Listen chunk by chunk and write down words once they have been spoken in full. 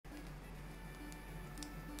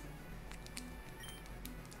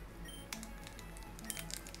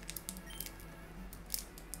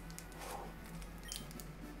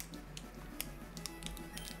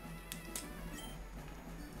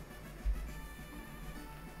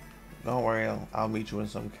Don't worry, I'll meet you in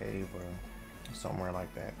some cave or somewhere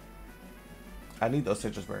like that. I need those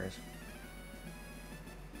citrus berries.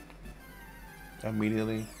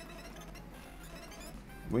 Immediately.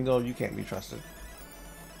 Wingo, you can't be trusted.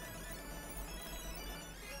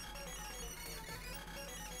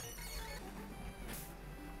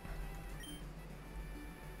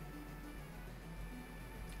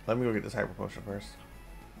 Let me go get this hyper potion first.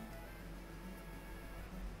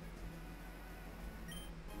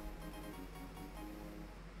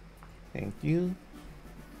 Thank you.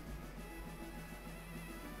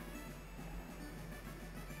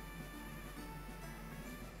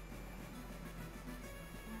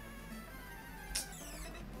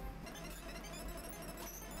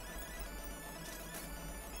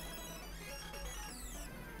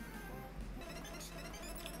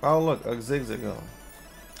 Oh look, a Zigzagoon.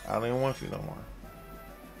 I don't even want you no more.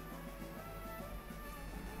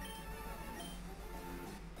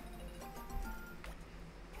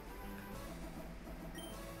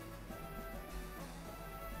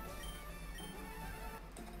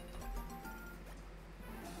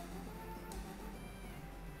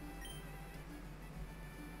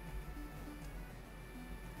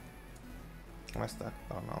 Am I stuck?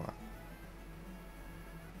 Oh no, I'm not.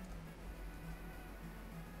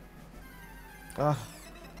 Ugh.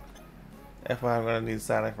 FYI, I'm gonna need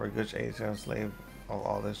Psyduck for a good HM slave of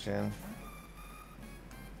all this gen.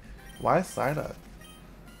 Why Psyduck?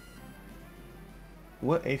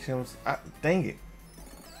 What HMs? Dang it.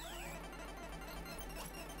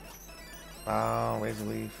 Razor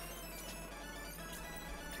Leaf.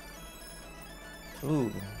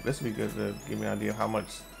 Ooh, this would be good to give me an idea of how much.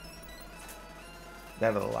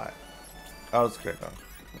 That is a lot. Oh, it's good though.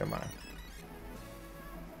 Never mind.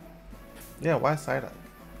 Yeah, why Psyduck?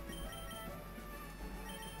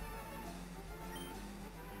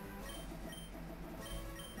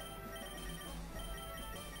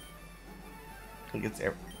 It gets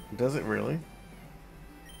every. Does it really?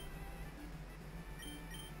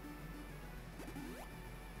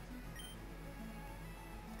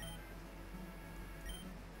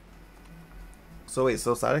 So wait,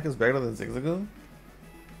 so Psyduck is better than Zigzagoon?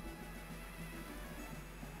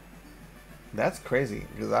 That's crazy,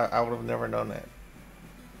 because I would have never known that.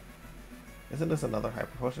 Isn't this another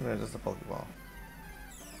Hyper Potion or just a Pokeball?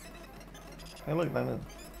 Hey look, Nanu.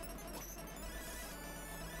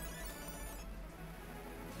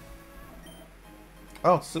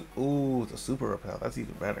 Oh, ooh, the Super Repel. That's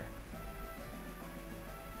even better.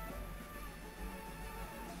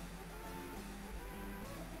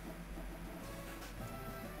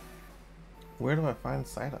 Where do I find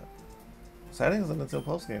Psyduck? Psyduck isn't until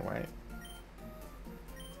post game, right?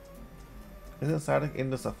 Isn't Psyduck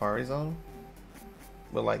in the Safari Zone?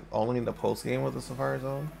 But like only in the post game with the Safari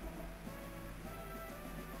Zone?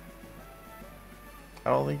 I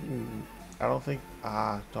don't think you. I don't think.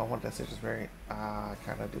 Don't want that citrus berry. I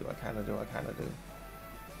kinda do. I kinda do. I kinda do.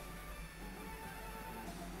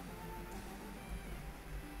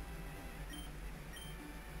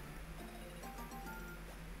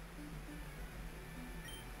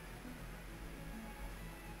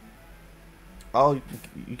 Oh,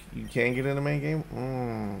 you can get in the main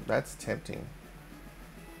game? That's tempting.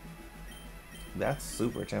 That's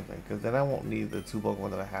super tempting, because then I won't need the two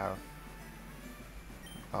Pokemon that I have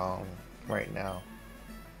right now.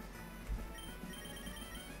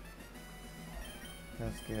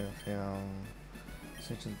 Let's give him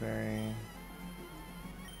Citrus Berry.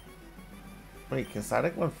 Wait, can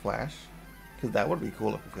Psyduck one Flash? Because that would be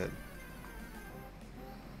cool if it could.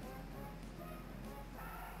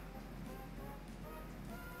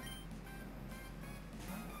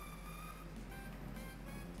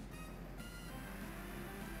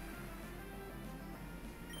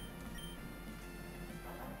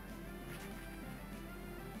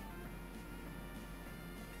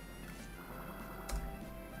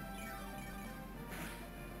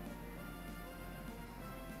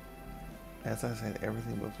 As I said,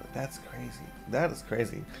 everything but that's crazy. That is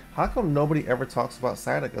crazy. How come nobody ever talks about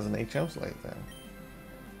Psyduck as an HM slave then?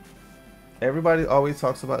 Everybody always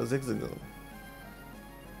talks about Zigzagoon.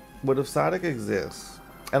 But if Psyduck exists,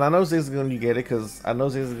 and I know Zigzagoon you get it because I know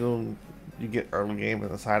Zigzagoon you get early game,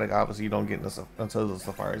 and the Psyduck obviously you don't get until the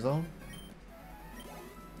Safari Zone.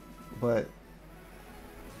 But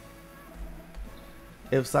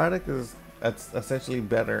if Psyduck is essentially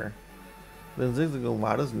better than Zigzagoon,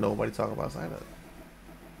 why does nobody talk about Psyduck?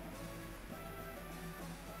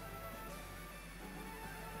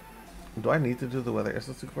 Do I need to do the Weather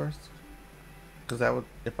Institute first? Because that would,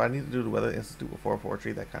 if I need to do the Weather Institute before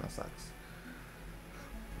Fortree, that kind of sucks.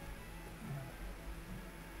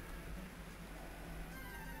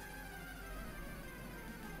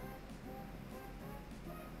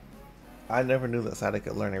 I never knew that Sada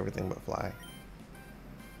could learn everything but fly.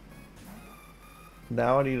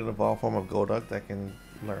 Now I need an evolved form of Golduck that can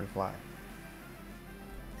learn fly.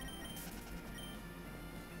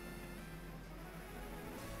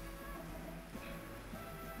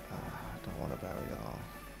 I don't want to battle y'all.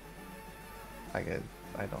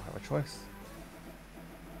 I don't have a choice.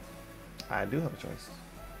 I do have a choice.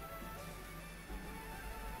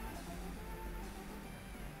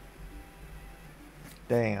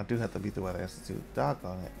 Dang, I do have to beat the Weather Institute.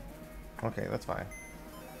 Doggone it. Okay, that's fine.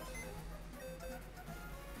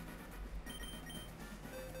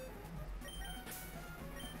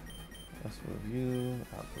 Let's move you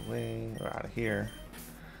out the way, or out of here.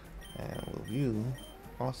 And move you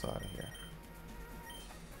also out of here.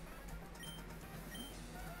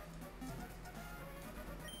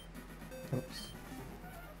 Oops.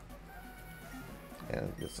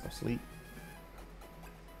 And get some sleep.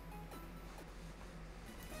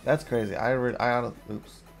 That's crazy.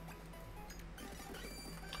 Oops.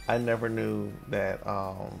 I never knew that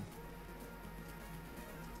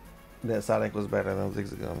that Sonic was better than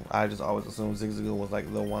Zigzagoon. I just always assumed Zigzagoon was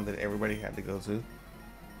like the one that everybody had to go to.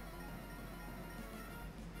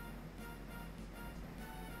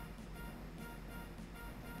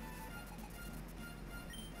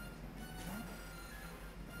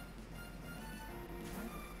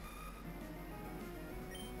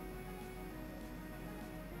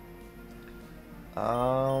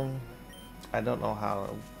 I don't know how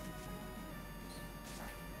to...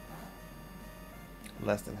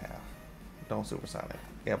 Less than half. Don't supersonic.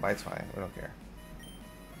 Yeah, bite's fine. We don't care.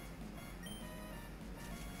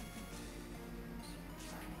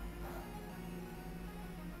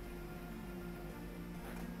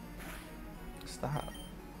 Stop.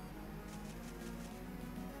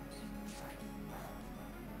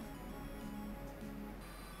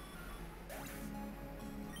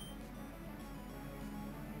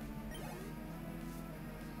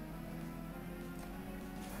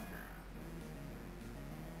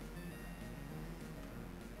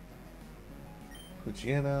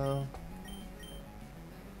 Puccino.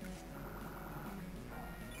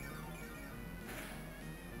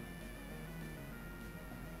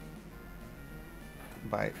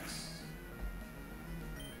 Bites.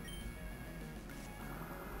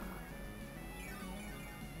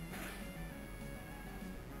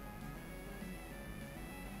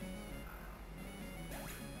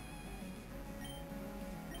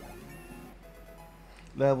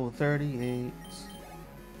 Level 38.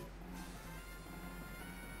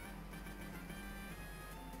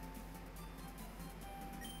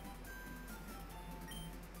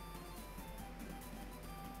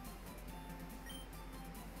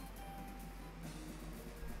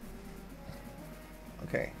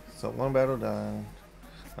 Okay, so one battle done.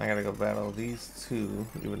 I gotta go battle these two,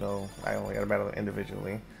 even though I only gotta battle them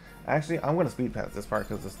individually. Actually, I'm gonna speed pass this part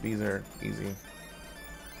because these are easy.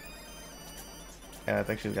 And I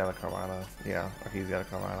think she's got a Carvana. Yeah, or he's got a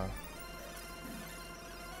Carvana.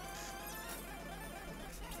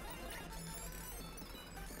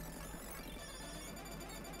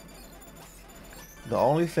 The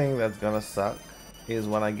only thing that's gonna suck is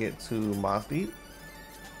when I get to Moss Deep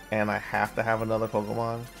and I have to have another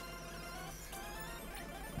Pokemon.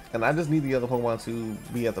 And I just need the other Pokemon to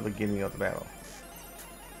be at the beginning of the battle.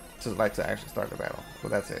 To actually start the battle.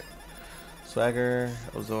 But that's it. Swagger,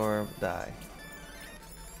 Absorb, die.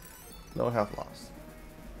 No health loss.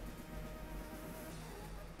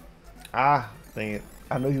 Ah, dang it.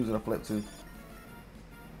 I knew he was gonna flip too.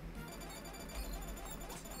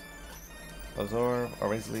 Absorb, or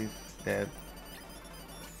Razor Leaf, dead.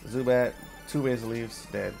 Zubat, 2 Razor Leaves,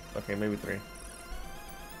 dead. Okay, maybe 3.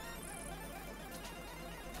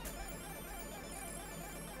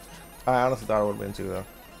 I honestly thought it would have been 2 though.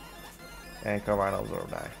 And Carvana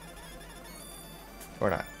Absorb, die. Or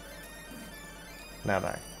not. Now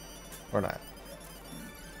die. Or not.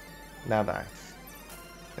 Now die.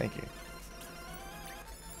 Thank you.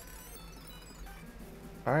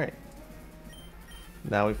 Alright.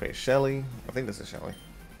 Now we face Shelly. I think this is Shelly.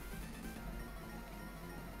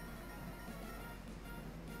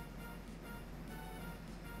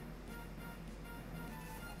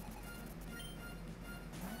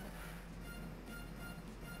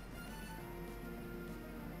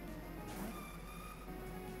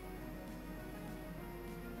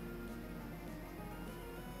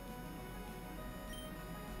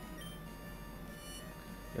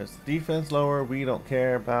 There's defense lower. We don't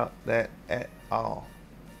care about that at all.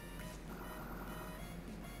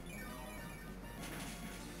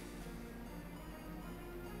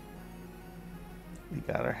 We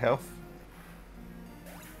got our health.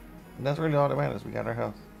 And that's really all that matters. We got our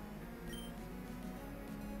health.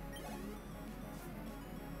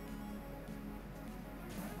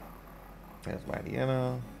 There's my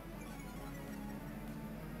Diana.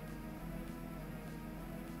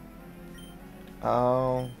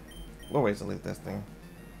 Um, what ways to leave this thing?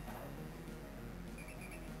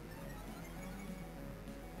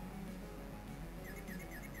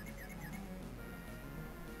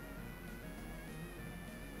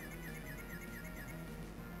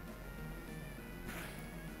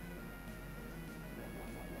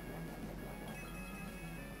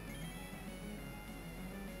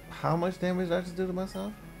 How much damage did I just do to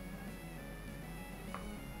myself?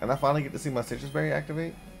 And I finally get to see my citrus berry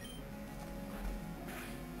activate?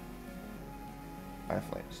 I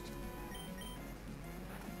flinched.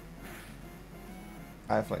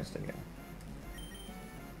 I flinched again.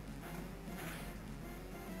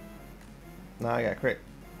 Now I got crit.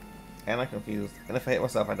 And I'm confused. And if I hit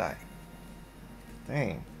myself, I die.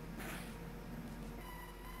 Dang.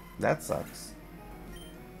 That sucks.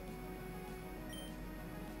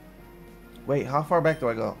 Wait, how far back do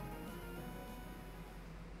I go?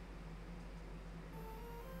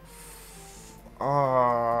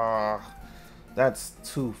 Ah, that's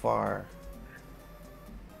too far.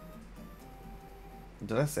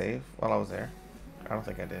 Did I save while I was there? I don't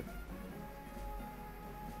think I did.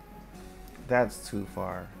 That's too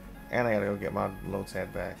far. And I gotta go get my low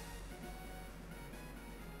head back.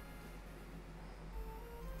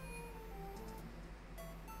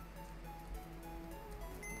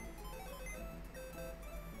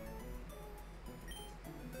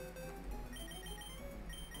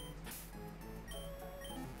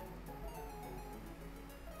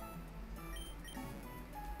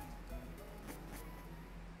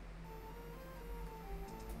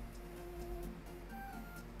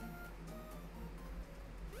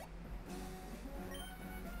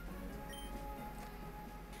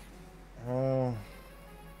 Oh,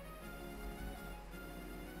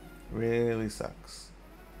 really sucks.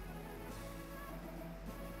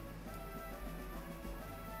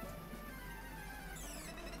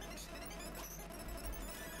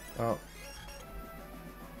 Oh,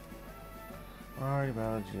 sorry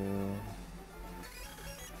about you.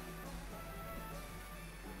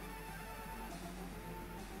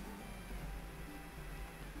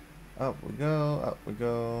 Up we go, up we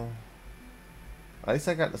go. At least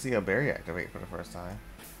I got to see a berry activate for the first time.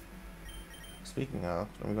 Speaking of,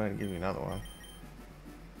 let me go ahead and give you another one.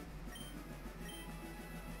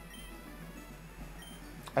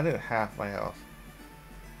 I did half my health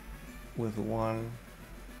with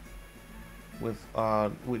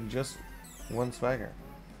with just one swagger.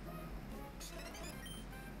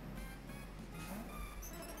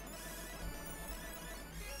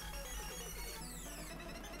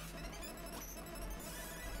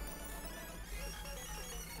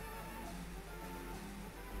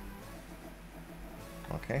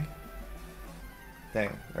 Okay.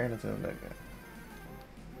 Dang, ran into that guy.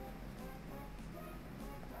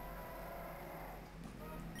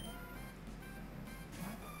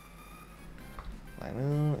 I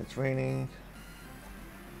know it's raining.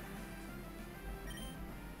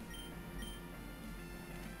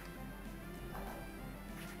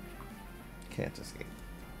 Can't escape.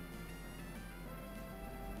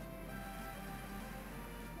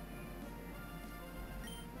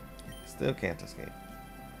 Still can't escape.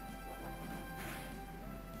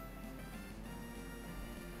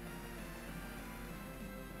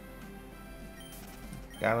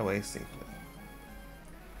 Got away safely.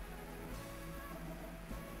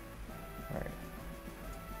 Alright.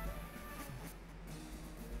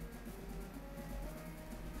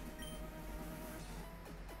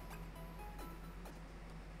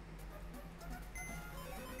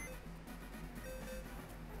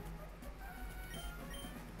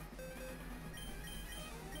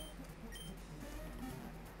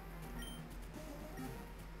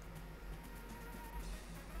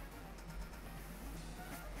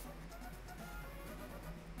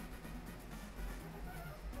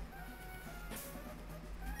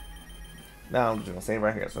 Now I'm just gonna save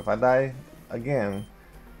right here. So if I die again,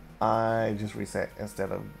 I just reset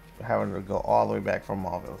instead of having to go all the way back from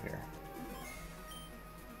Mauville here.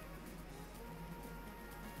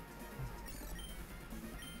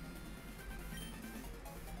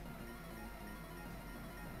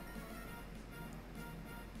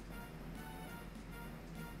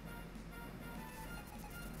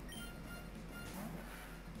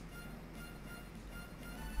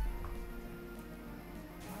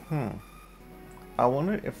 I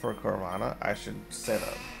wonder if for Corvana I should set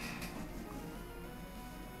up.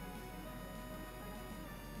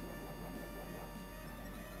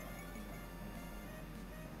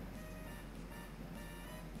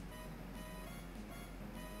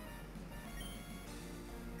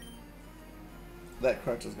 That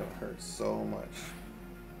crunch is gonna hurt so much.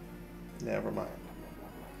 Never mind.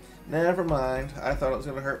 Never mind. I thought it was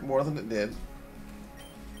gonna hurt more than it did.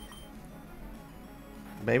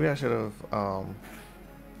 Maybe I should have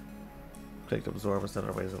picked Absorb instead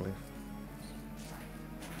of Razor Leaf.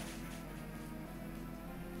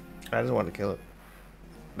 I just wanted to kill it.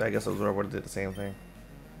 I guess Absorb would have did the same thing.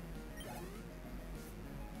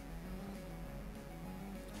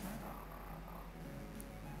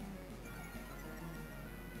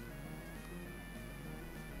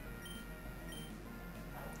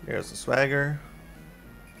 Here's the swagger.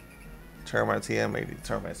 Turn my TM80,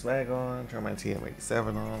 turn my swag on, turn my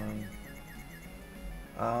TM87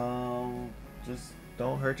 on. Just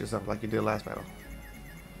don't hurt yourself like you did last battle.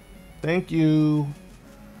 Thank you.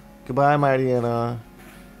 Goodbye, Mighty Anna.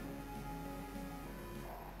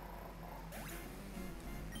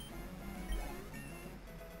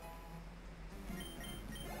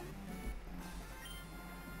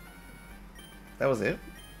 That was it?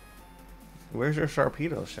 Where's your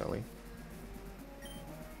Sharpedo, Shelly?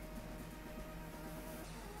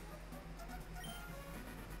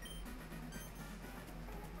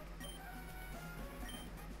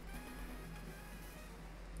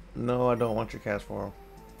 No, I don't want your cash form.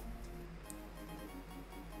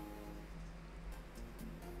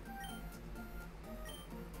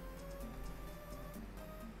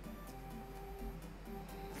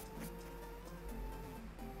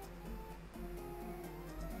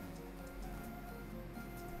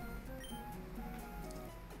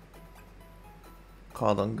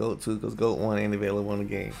 Called on Goat 2 because Goat 1 ain't available in the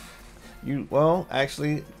game. Well,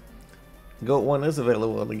 actually, Goat 1 is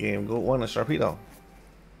available in the game. Goat 1 is Sharpedo.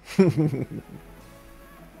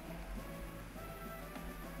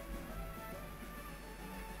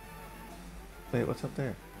 Wait, what's up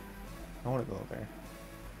there? I want to go up there.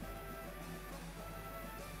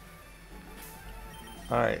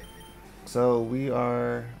 Alright. So we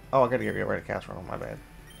are... Oh, I gotta get rid of cash roll. My bad.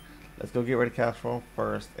 Let's go get rid of cash roll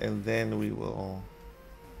first, and then we will...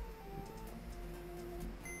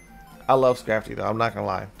 I love Scrafty though, I'm not gonna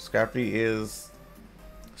lie. Scrafty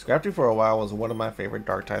for a while was one of my favorite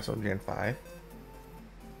dark types from Gen 5.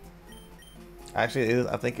 Actually, it is.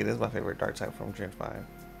 I think it is my favorite dark type from Gen 5.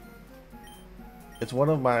 It's one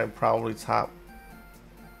of my probably top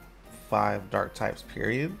 5 dark types,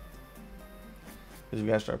 period. Because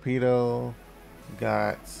you got Sharpedo, you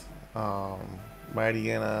got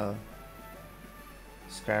Mighty Anna,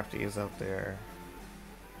 Scrafty is up there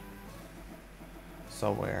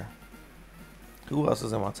somewhere. Who else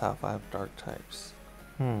is in my top 5 dark types?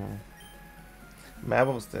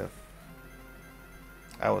 Mabelstiff.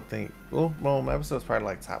 I would think. Well, Mabelstiff's probably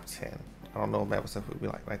like top 10. I don't know if Mabelstiff would be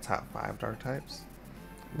like my top 5 dark types.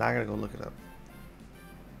 Now I gotta go look it up.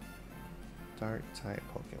 Dark type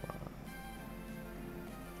Pokemon.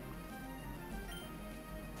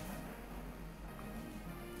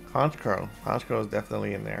 Honchkrow. Honchkrow is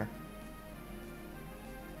definitely in there.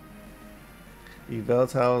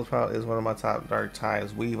 Yveltal is one of my top dark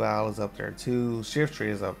types. Weavile is up there too. Shiftry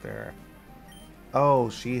is up there. Oh,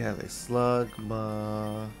 she has a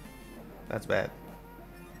Slugma. That's bad.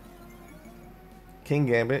 King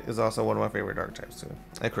Gambit is also one of my favorite dark types too.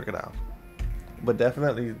 And Crocodile. But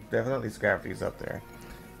definitely Scrafty's up there.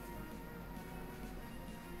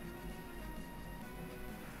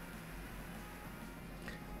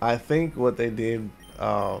 I think what they did,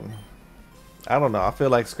 I don't know. I feel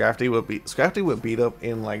like Scrafty would beat up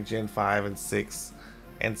in like Gen 5 and 6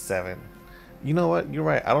 and 7. You know what? You're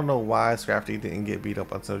right. I don't know why Scrafty didn't get beat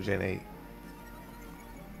up until Gen 8.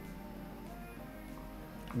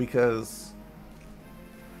 Because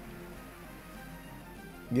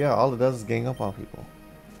yeah, all it does is gang up on people.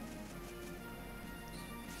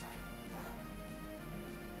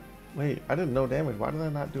 Wait, I didn't know damage. Why did I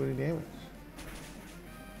not do any damage?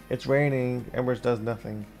 It's raining. Embers does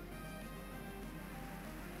nothing.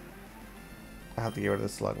 I have to get rid of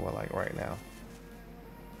this Slugma like right now.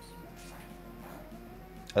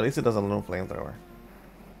 At least it doesn't loom flamethrower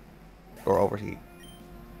or overheat.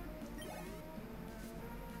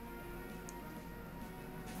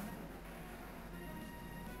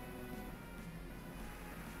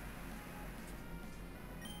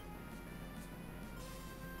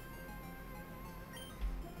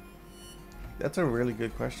 That's a really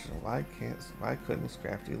good question. Why couldn't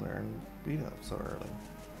Scrafty learn beat up so early?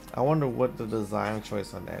 I wonder what the design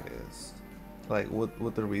choice on that is. Like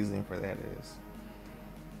what the reasoning for that is.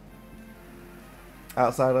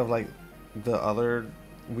 Outside of like the other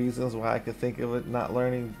reasons why I could think of it not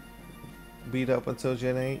learning beat up until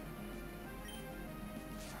Gen 8.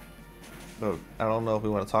 But I don't know if we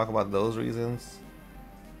want to talk about those reasons.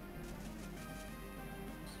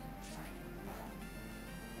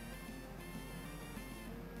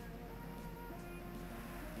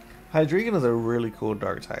 Hydreigon is a really cool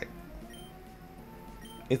dark type.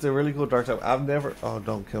 It's a really cool dark type. I've never. Oh,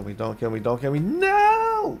 don't kill me! Don't kill me! Don't kill me!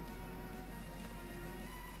 No!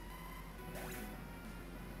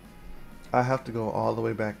 I have to go all the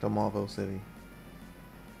way back to Malvo City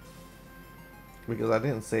because I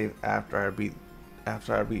didn't save after I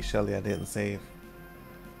beat Shelly. I didn't save.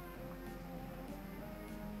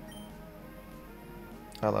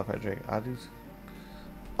 I love Hydreigon. I do.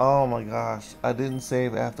 Oh my gosh, I didn't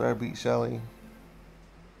save after I beat Shelly,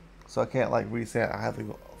 so I can't like reset. I have to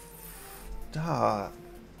go. Duh.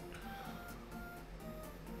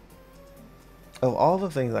 Of all the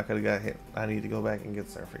things I could have got hit, I need to go back and get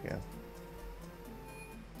Surf again.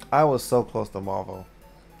 I was so close to Malvo.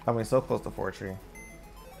 I mean, so close to Fortree.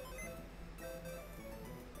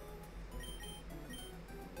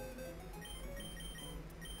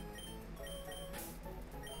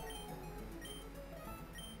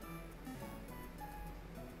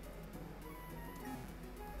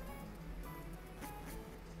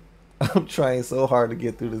 I'm trying so hard to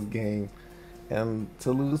get through this game, and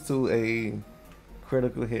to lose to a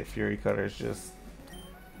critical hit Fury Cutter is just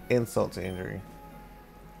insult to injury.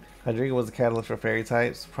 Hydreigon was a catalyst for fairy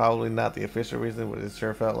types. Probably not the official reason, but it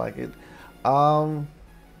sure felt like it.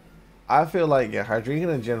 I feel like, yeah,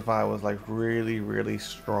 Hydreigon in Gen 5 was like really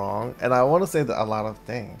strong. And I want to say that a lot of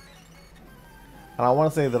things. And I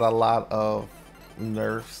want to say that a lot of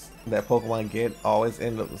nerfs that Pokemon get always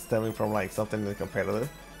end up stemming from like something in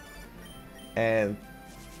competitive. And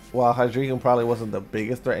while Hydreigon probably wasn't the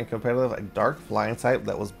biggest threat in competitive, like Dark Flying type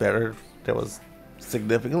that was better, that was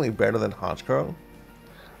significantly better than Honchkrow.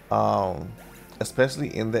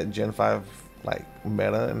 Especially in that Gen 5 like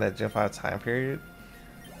meta, in that Gen 5 time period.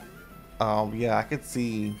 Yeah, I could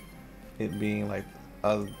see it being like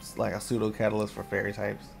a pseudo catalyst for fairy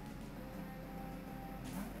types.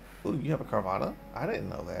 Ooh, you have a Carvana? I didn't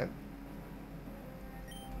know that.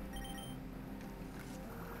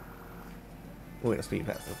 We're gonna speed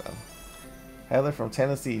past this though. Heather from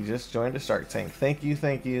Tennessee just joined the Shark Tank. Thank you,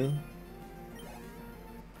 thank you.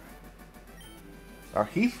 Or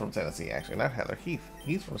Heath from Tennessee, actually, not Heather.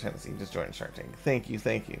 Heath from Tennessee just joined Shark Tank. Thank you,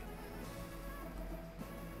 thank you.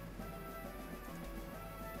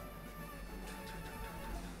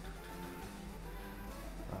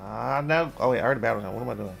 Now, oh wait, I already battled him. What am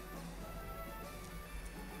I doing?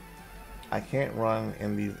 I can't run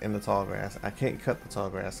in the tall grass. I can't cut the tall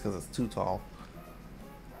grass because it's too tall.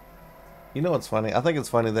 You know what's funny? I think it's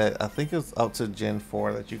funny that I think it's up to Gen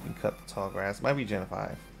 4 that you can cut the tall grass. It might be Gen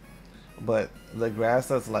 5. But the grass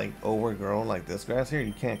that's like overgrown, like this grass here,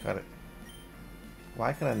 you can't cut it.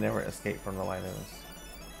 Why can I never escape from the light of this?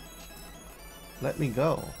 Let me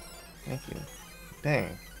go. Thank you.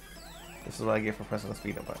 Dang. This is what I get for pressing the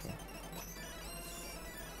speed up button.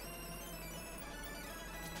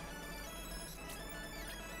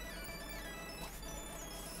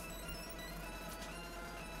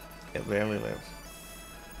 It barely lives.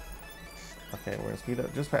 Okay, we're gonna speed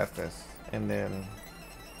up just past this. And then...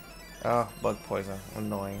 oh, bug poison.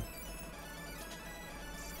 Annoying.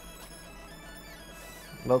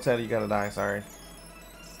 No, Teddy, you gotta die, sorry.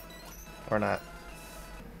 Or not.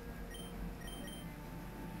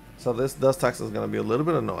 So this Dustox is gonna be a little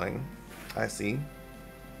bit annoying. I see.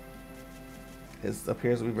 It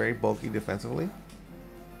appears to be very bulky defensively.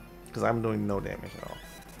 Because I'm doing no damage at all.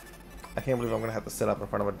 I can't believe I'm gonna have to sit up in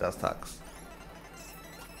front of a Dustox.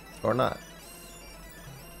 Or not.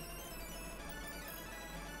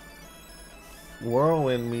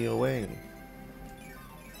 Whirlwind me away.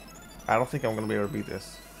 I don't think I'm gonna be able to beat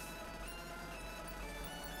this.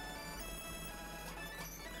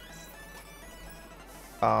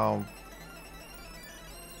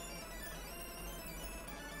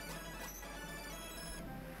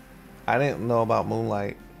 I didn't know about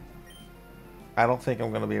Moonlight. I don't think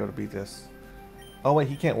I'm gonna be able to beat this. Oh wait,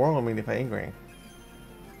 he can't whirlwind me if I ingrain.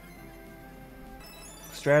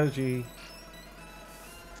 Strategy.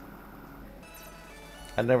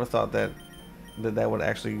 I never thought that would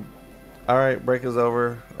actually. All right, break is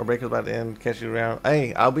over, or break is about to end. Catch you around.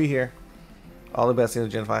 Hey, I'll be here. All the best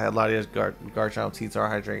teams Gen 5 had Latias, Garchomp, T-Tar,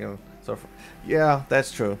 Hydreigon. So, yeah,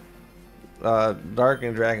 that's true. Dark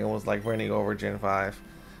and Dragon was like running over Gen 5.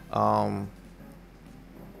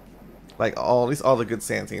 Like at least all the good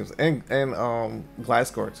Sand teams, and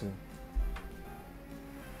Gliscor too.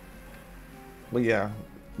 But yeah,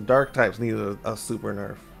 Dark types needed a super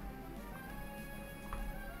nerf.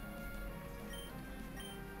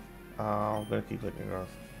 I'm gonna keep clicking growth.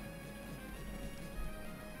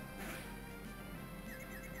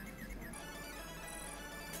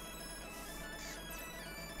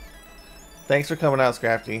 Thanks for coming out,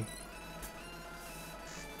 Scrafty.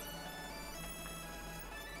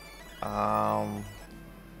 Um,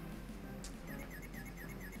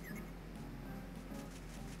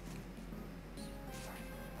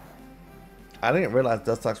 I didn't realize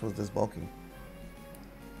Dustox was this bulky.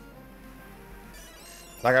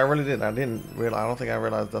 Like, I really didn't. I didn't realize. I don't think I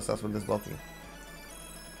realized Dustox was this bulky.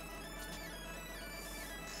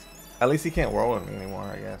 At least he can't roll with me anymore,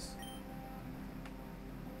 I guess.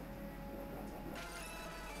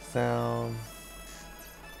 Sound.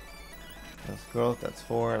 That's growth. That's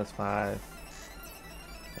 4. That's 5.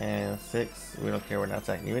 And 6. We don't care. We're not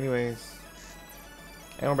attacking you anyways.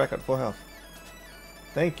 And we're back up to full health.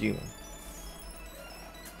 Thank you.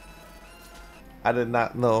 I did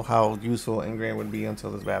not know how useful Ingrain would be until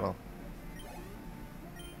this battle.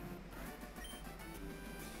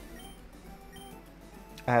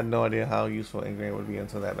 I had no idea how useful Ingrain would be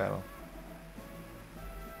until that battle.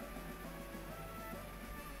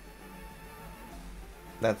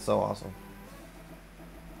 That's so awesome.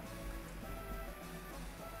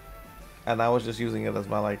 And I was just using it as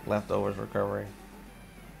my like leftovers recovery.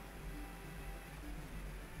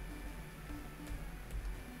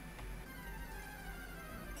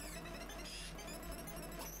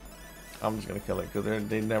 I'm just gonna kill it because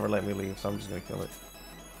they never let me leave, so I'm just gonna kill it.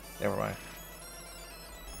 Never mind.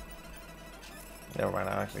 Never mind,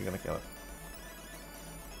 I'm actually gonna kill it.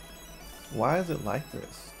 Why is it like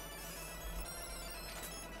this?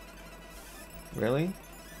 Really?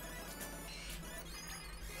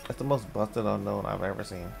 That's the most busted unknown I've ever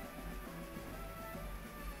seen.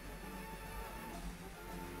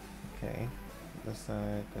 Okay. This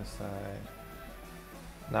side, this side.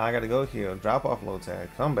 Now I gotta go here. Drop off low tag.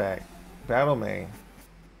 Come back. Battle main.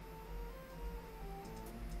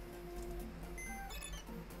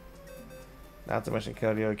 Not to mention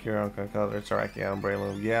Keldeo, Curon, Concolor, Terrakion,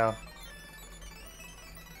 Breloom. Yeah.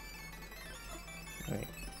 Wait.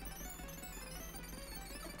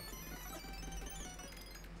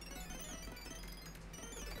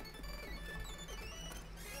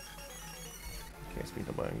 Okay, speed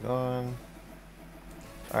up button gone.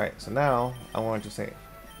 Alright, so now I want to save.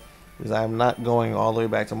 Because I'm not going all the way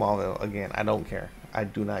back to Maulville again. I don't care. I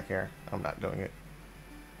do not care. I'm not doing it.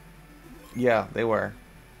 Yeah, they were.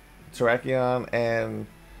 Terrakion and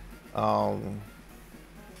I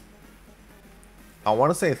want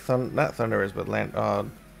to say not Thunderous, but Land.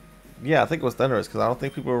 Yeah, I think it was Thunderous because I don't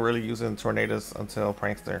think people were really using Tornadus until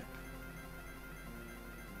Prankster.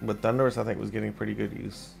 But Thunderous, I think, was getting pretty good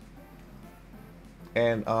use.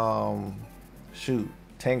 And shoot,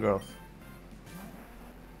 Tangrowth.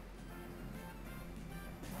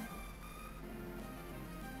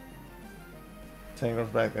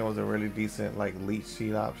 Tangrowth back then was a really decent like leech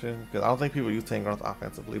seed option because I don't think people used Tangrowth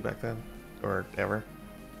offensively back then or ever.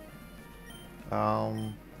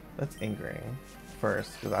 Let's Ingrain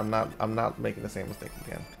first because I'm not making the same mistake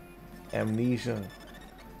again. Amnesia.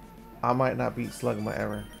 I might not beat Slugma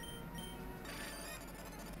ever.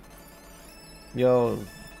 Yo,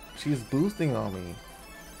 she's boosting on me.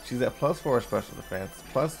 She's at +4 special defense,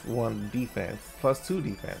 +1 defense, +2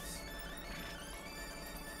 defense.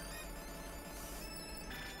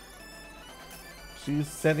 She's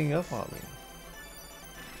setting up on me.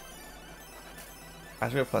 I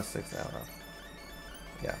should have +6 now, though.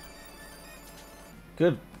 Yeah.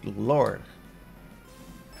 Good lord.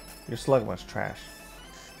 Your Slugma's trash.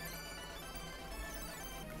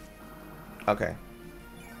 Okay.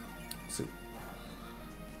 So,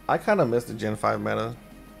 I kind of missed the Gen 5 meta.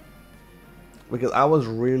 Because I was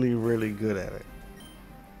really, really good at it.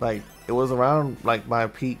 Like, it was around, like, my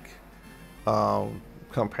peak,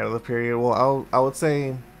 competitive period. Well, I would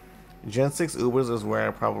say Gen 6 Ubers is where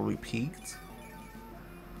I probably peaked.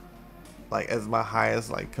 Like as my highest,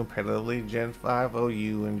 like competitively. Gen 5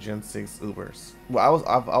 OU and Gen 6 Ubers. Well,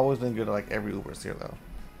 I've always been good at like every Ubers tier though.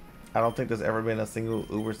 I don't think there's ever been a single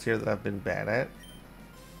Ubers tier that I've been bad at.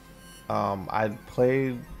 I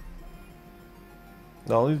played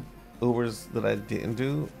the only Ubers that I didn't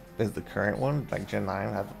do is the current one, like Gen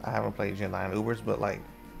 9. I haven't played Gen 9 Ubers, but like,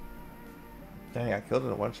 dang, I killed it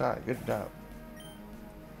in one shot. Good job.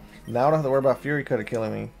 Now I don't have to worry about Fury Cutter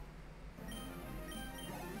killing me.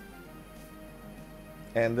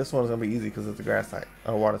 And this one's gonna be easy because it's a grass type,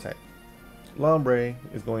 or water type. Lombre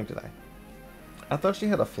is going to die. I thought she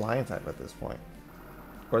had a flying type at this point.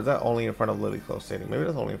 Or is that only in front of Lily Cove Stadium? Maybe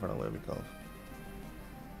that's only in front of Lily Cove.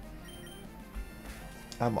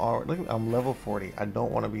 I'm level 40. I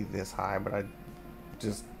don't want to be this high, but I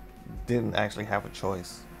just didn't actually have a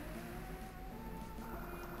choice.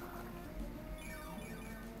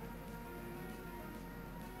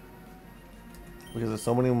 Because there's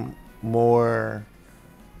so many more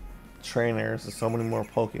trainers, there's so many more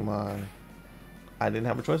Pokemon. I didn't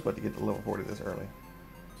have a choice but to get to level 40 this early.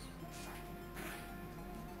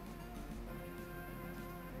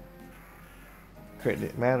 Crit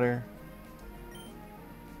didn't matter.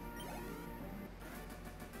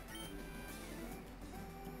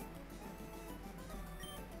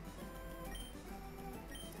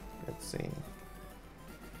 Let's see.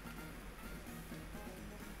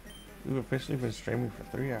 We've officially been streaming for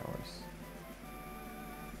 3 hours.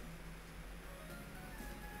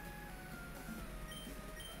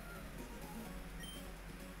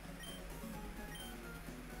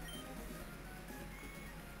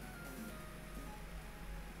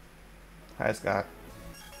 Hi, Scott.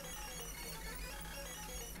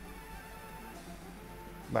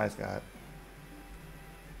 Bye, Scott.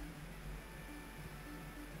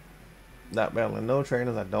 Not battling no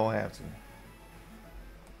trainers. I don't have to.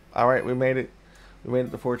 All right, we made it. We made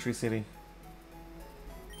it to Fortree City.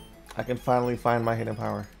 I can finally find my hidden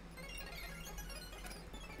power.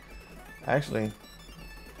 Actually,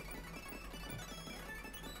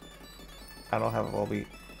 I don't have a full beat.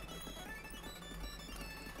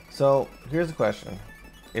 So here's the question: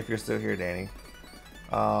 if you're still here, Danny,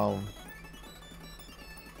 so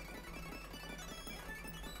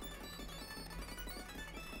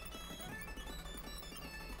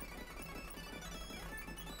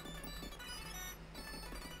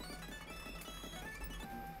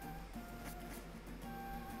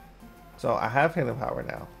I have hidden power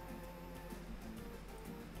now.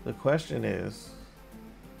 The question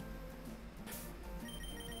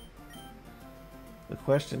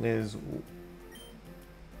is,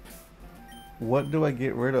 what do I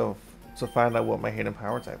get rid of to find out what my hidden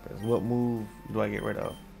power type is? What move do I get rid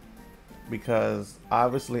of? Because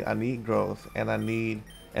obviously I need growth and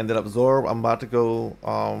that absorb. I'm about to go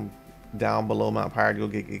down below Mount Pyre to go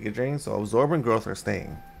get Giga Drain, so absorb and growth are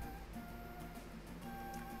staying.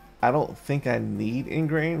 I don't think I need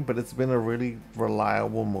Ingrain, but it's been a really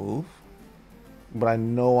reliable move. But I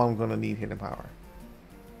know I'm gonna need hidden power.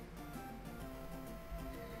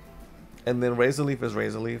 And then Razor Leaf is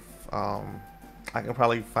Razor Leaf. I can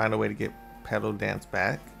probably find a way to get Petal Dance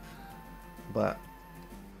back, but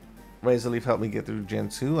Razor Leaf helped me get through Gen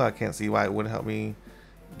 2. I can't see why it wouldn't help me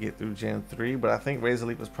get through Gen 3, but I think Razor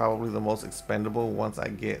Leaf is probably the most expendable once I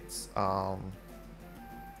get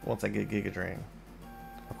Giga Drain.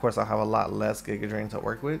 Of course, I'll have a lot less Giga Drain to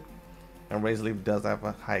work with, and Razor Leaf does have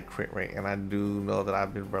a high crit rate, and I do know that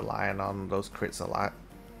I've been relying on those crits a lot.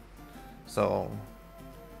 So,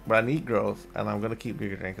 but I need growth, and I'm gonna keep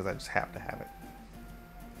Giga Drain because I just have to have it.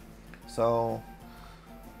 So,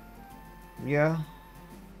 yeah.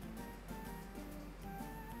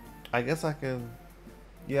 I guess I can.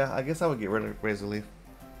 Yeah, I guess I would get rid of Razor Leaf.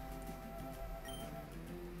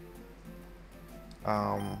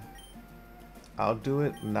 I'll do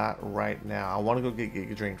it not right now. I want to go get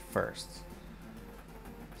Giga Drain first.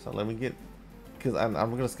 So let me get, because I'm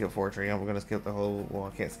gonna skip Fortree. I'm gonna skip the whole.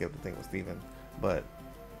 Well, I can't skip the thing with Steven, but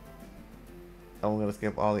I'm gonna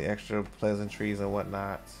skip all the extra pleasantries and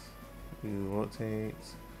whatnot. You rotate,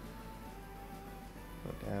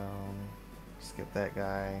 go down, skip that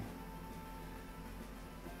guy.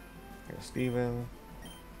 Here's Steven.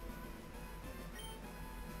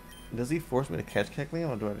 Does he force me to catch Kecleon,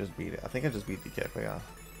 or do I just beat it? I think I just beat the Kecleon.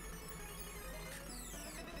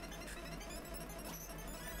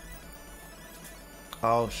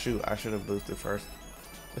 Oh shoot, I should have boosted first.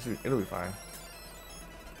 It'll be fine.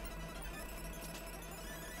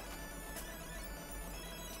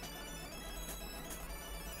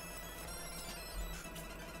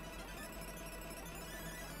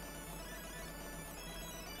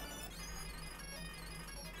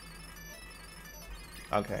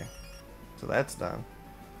 Okay, so that's done.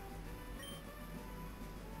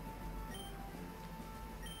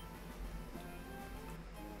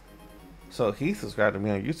 So he subscribed to me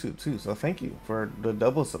on YouTube too, so thank you for the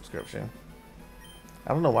double subscription.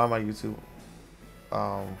 I don't know why my YouTube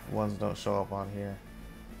ones don't show up on here,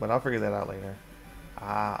 but I'll figure that out later.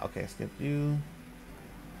 Ah, okay, skip you.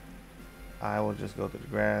 I will just go to the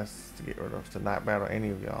grass to get rid of, to not battle any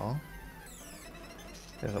of y'all.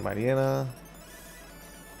 There's a Mightyena.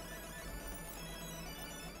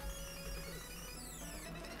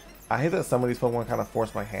 I hate that some of these Pokemon kind of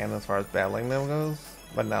force my hand as far as battling them goes,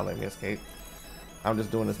 but now let me escape. I'm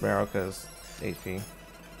just doing this barrel because HP.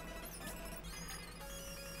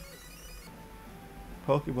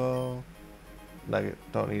 Pokeball. Nugget.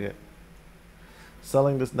 Don't need it.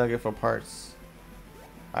 Selling this nugget for parts.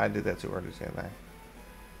 I did that too early, didn't I?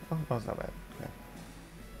 Oh, no, it's not bad. Okay.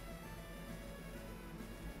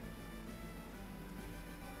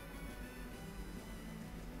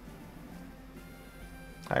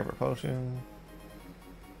 Hyper Potion.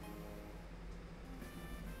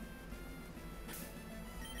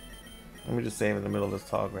 Let me just save in the middle of this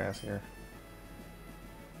tall grass here.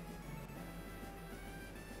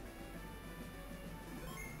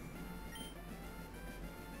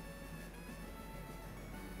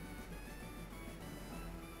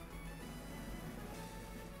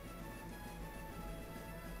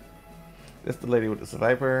 This is the lady with the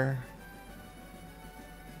sniper.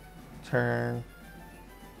 Turn.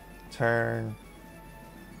 Turn.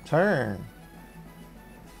 Turn.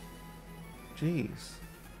 Jeez.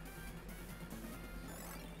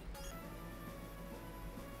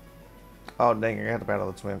 Oh dang, I have to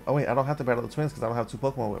battle the twins. Oh wait, I don't have to battle the twins because I don't have two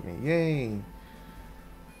Pokemon with me. Yay!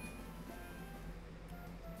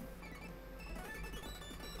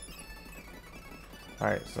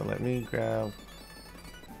 Alright, so let me grab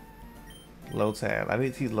Lotad. I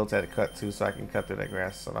need to use Lotad to cut too so I can cut through that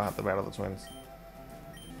grass so I don't have to battle the twins.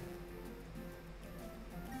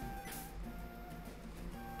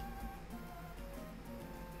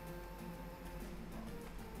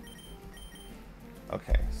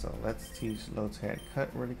 Okay, so let's teach Lotad cut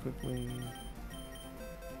really quickly.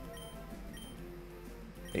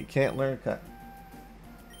 It can't learn cut.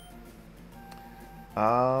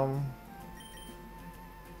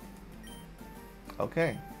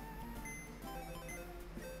 Okay.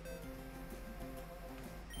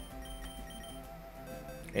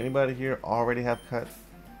 Anybody here already have cut?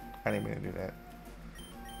 I didn't mean to do that.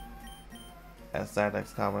 As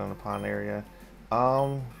Psyduck's common in the pond area.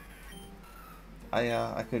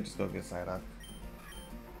 I could just go get Psyduck.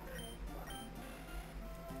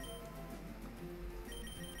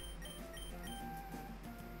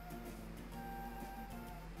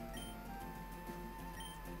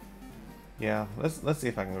 Yeah, let's see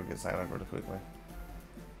if I can go get Psyduck really quickly.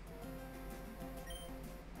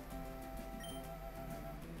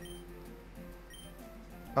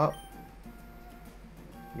 Oh,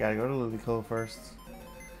 you gotta go to Lily first.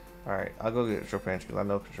 All right, I'll go get Trapinch because I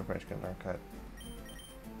know Trapinch can learn cut.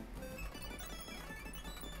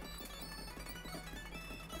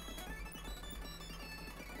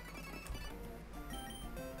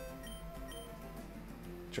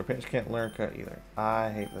 Trapinch can't learn cut either. I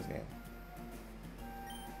hate this game.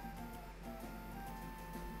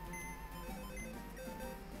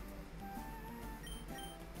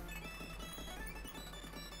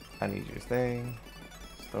 I need you to stay.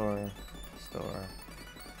 Store.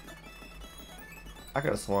 I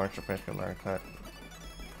could have sworn Trapinch can learn cut.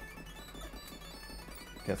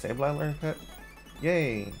 Can Sableye learn cut?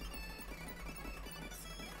 Yay!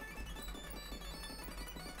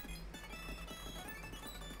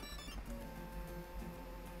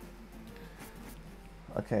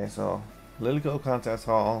 Okay, so Lilycove Contest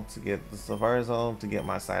Hall to get the Safari Zone to get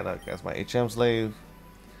my Psyduck as my HM slave.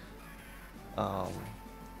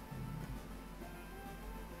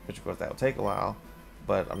 Which of course that will take a while,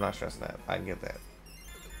 but I'm not stressing that. I can get that.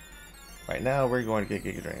 Right now we're going to get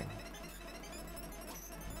Giga Drain.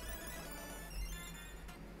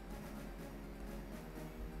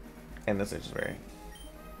 And this is very.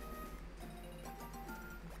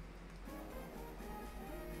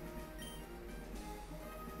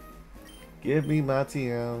 Give me my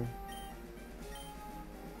TM.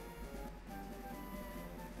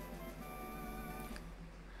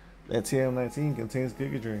 That TM19 contains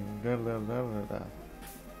Giga Drain. Da, da, da, da, da.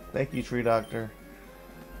 Thank you, Tree Doctor.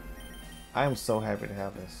 I am so happy to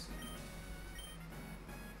have this.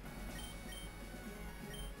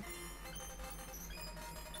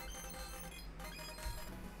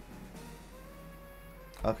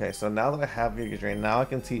 Okay, so now that I have Giga Drain, now I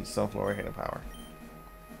can teach Sunflora Hidden Power.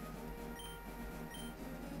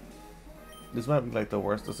 This might be like the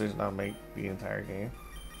worst decision I'll make the entire game,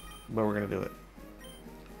 but we're gonna do it.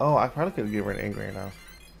 Oh, I probably could have given her an Ingrain now.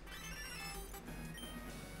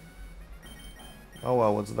 Oh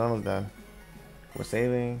well, what's done is done. We're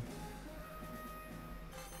saving.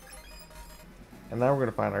 And now we're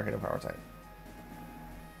gonna find our hidden power type.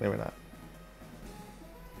 Maybe not.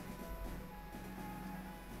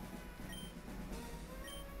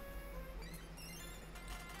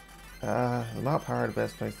 Not power the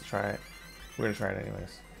best place to try it. We're gonna try it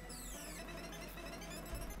anyways.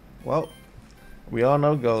 Well, we all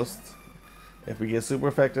know Ghost. If we get super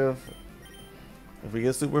effective,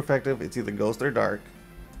 it's either Ghost or Dark.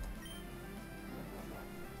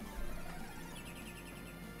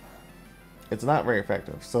 It's not very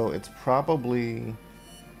effective, so it's probably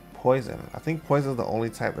Poison. I think Poison is the only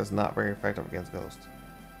type that's not very effective against Ghost.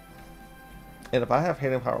 And if I have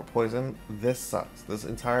Hidden Power Poison, this sucks. This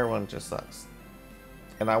entire one just sucks.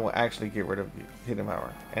 And I will actually get rid of Hidden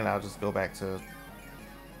Power, and I'll just go back to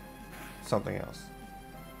something else.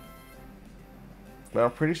 But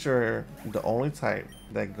I'm pretty sure the only type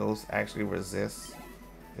that Ghost actually resists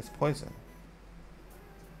is poison.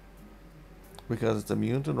 Because it's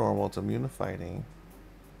immune to normal, it's immune to fighting.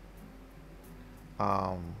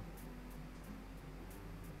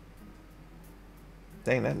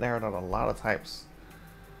 Dang, that narrowed out a lot of types.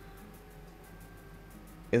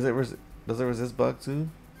 Is it does it resist bug too?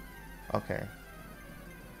 Okay.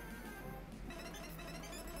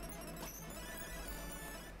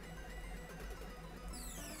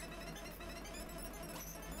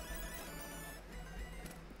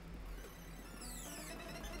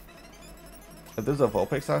 If there's a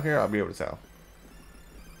Vulpix out here, I'll be able to tell.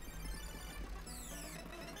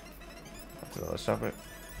 Let's shove it.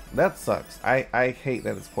 That sucks. I hate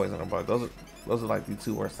that it's poison or bug. Those are like the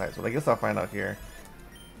two worst types. But I guess I'll find out here.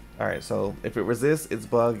 Alright, so if it resists, it's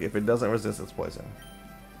bug. If it doesn't resist, it's poison.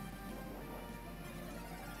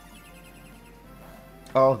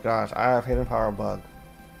 Oh gosh, I have hidden power bug.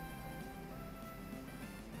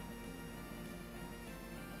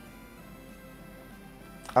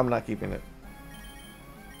 I'm not keeping it.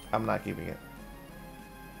 I'm not keeping it.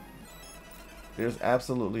 There's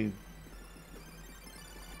absolutely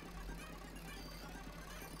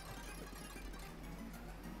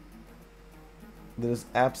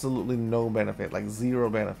no benefit, like zero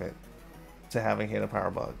benefit, to having hidden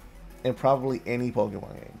power bug in probably any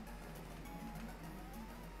Pokemon game.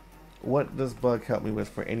 What does bug help me with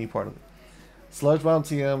for any part of it? Sludge Bomb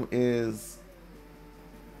TM is...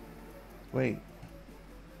 Wait.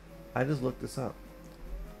 I just looked this up.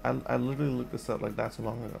 I literally looked this up like not too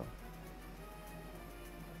long ago.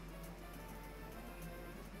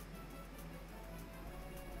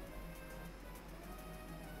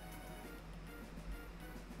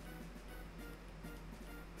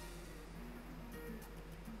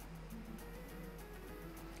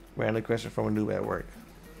 Random question from a noob at work.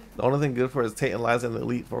 The only thing good for it is Tate and Liza and the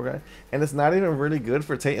Elite Four guy. And it's not even really good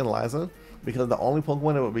for Tate and Liza, because the only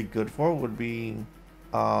Pokemon it would be good for would be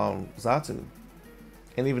Xatu.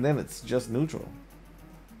 And even then, it's just neutral.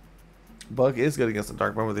 Bug is good against the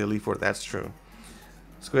Dark Bomb with the Elite Four. That's true.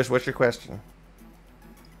 Squish, what's your question?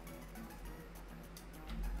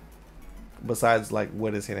 Besides, like,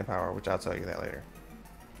 what is hidden power, which I'll tell you that later.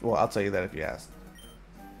 Well, I'll tell you that if you ask.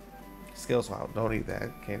 Skill swap. Don't need that.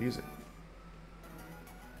 Can't use it.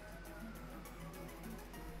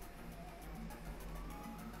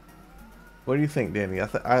 What do you think, Danny?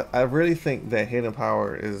 I really think that hidden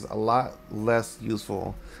power is a lot less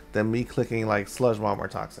useful than me clicking like Sludge Bomb or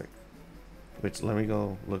Toxic. Which, let me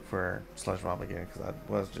go look for Sludge Bomb again, because I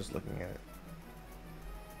was just looking at it.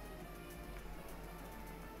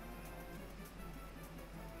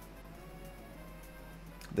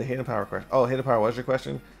 The hidden power question. Oh, hidden power was your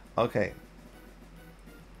question? Okay.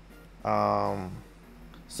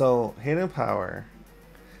 So hidden power.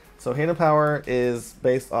 So hidden power is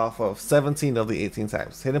based off of 17 of the 18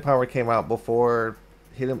 types. Hidden power came out before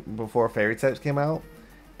fairy types came out,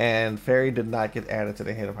 and fairy did not get added to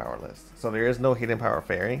the hidden power list. So there is no hidden power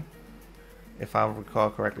fairy. If I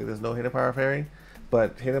recall correctly, there's no hidden power fairy,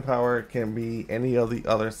 but hidden power can be any of the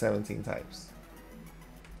other 17 types.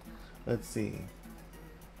 Let's see.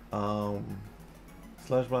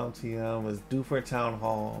 Sludge Bomb TM is due for a town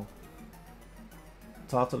hall.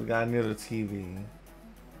 Talk to the guy near the TV.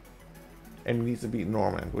 And he needs to beat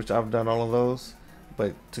Norman, which I've done all of those.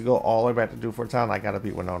 But to go all the way back to do for town, I gotta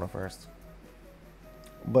beat Winona first.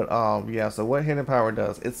 But yeah, so what hidden power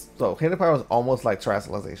does, hidden power is almost like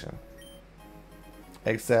terrestrialization.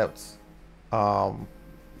 Except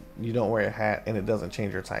you don't wear a hat and it doesn't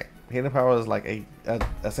change your type. Hidden power is like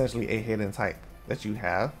essentially a hidden type that you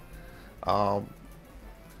have.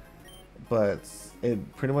 But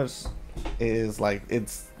it pretty much is like,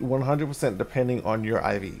 it's 100% depending on your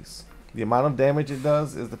IVs. The amount of damage it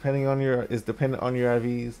does is dependent on your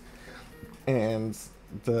IVs, and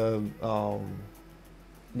the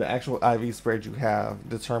actual IV spread you have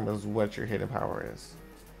determines what your hidden power is.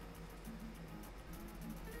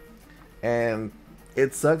 And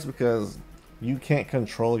it sucks because you can't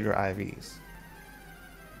control your IVs.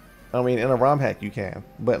 I mean, in a ROM hack you can,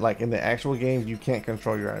 but like in the actual game you can't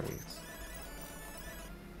control your IVs.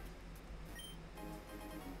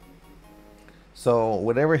 So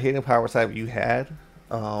whatever hidden power type you had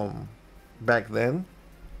back then,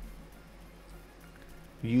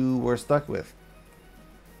 you were stuck with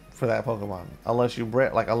for that Pokemon. Unless you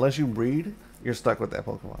breed, you're stuck with that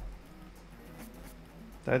Pokemon.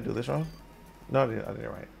 Did I do this wrong? No, I did it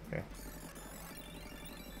right. Okay.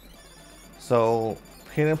 So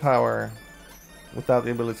hidden power without the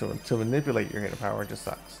ability to manipulate your hidden power just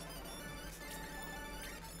sucks.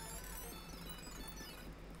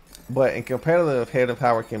 But in competitive, hidden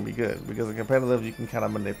power can be good because in competitive you can kind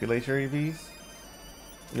of manipulate your EVs,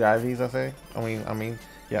 your IVs. I say.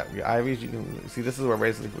 Yeah, your IVs. You can see this is where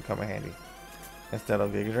Razor Leaf would come in handy instead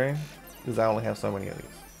of Giga Drain because I only have so many of these.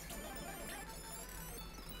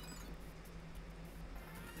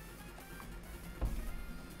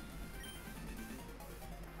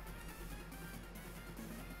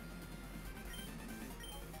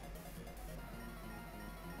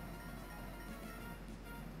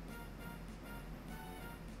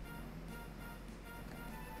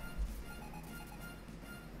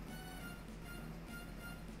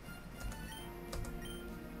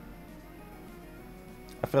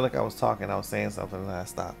 I feel like I was talking, I was saying something, and I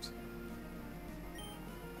stopped.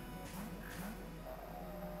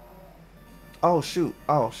 Oh shoot!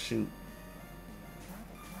 Oh shoot!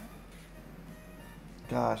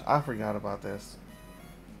 Gosh, I forgot about this.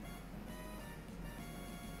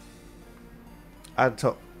 I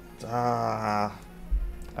took. Ah,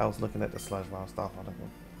 I was looking at the sludge bomb stuff on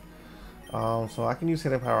it. So I can use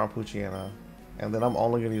hidden power on Poochyena, and then I'm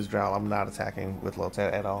only gonna use Drowl. I'm not attacking with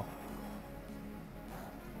Lotad at all.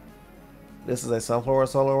 This is a Sunflora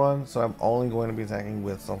solo run, so I'm only going to be attacking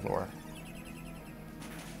with Sunflora.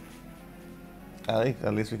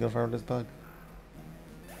 At least we confirmed this bug.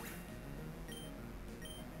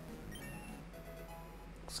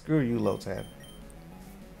 Screw you, Lotad.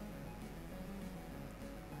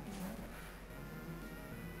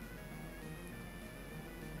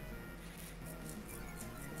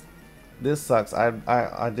 This sucks.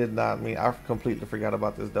 I did not mean. I completely forgot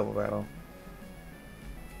about this double battle.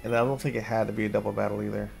 And I don't think it had to be a double battle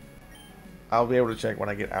either. I'll be able to check when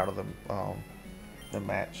I get out of the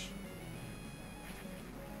match.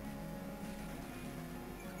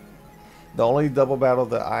 The only double battle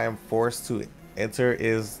that I am forced to enter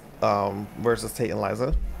is versus Tate and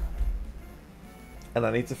Liza. And I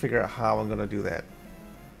need to figure out how I'm going to do that.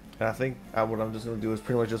 And I think what I'm just going to do is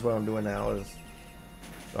pretty much just what I'm doing now is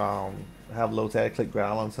have Lotad click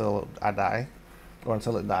growl until I die. Or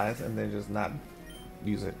until it dies, and then just not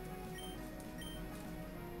use it.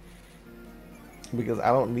 Because I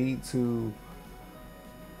don't need to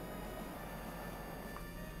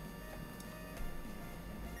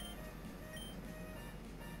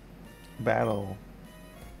battle.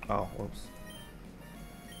 Oh, whoops.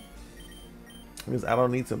 Because I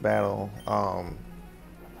don't need to battle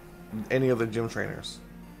any of the gym trainers.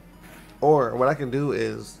 Or what I can do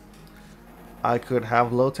is I could have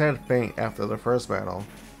Lotad faint after the first battle,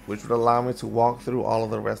 which would allow me to walk through all of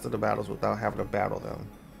the rest of the battles without having to battle them.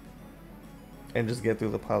 And just get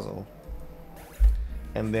through the puzzle.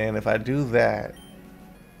 And then if I do that,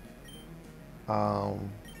 I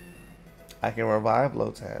can revive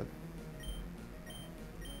Lotad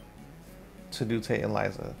to do Tate and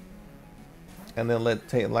Liza. And then let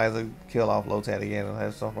Tate and Liza kill off Lotad again and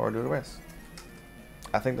have Sunflora do the rest.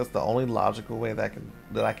 I think that's the only logical way that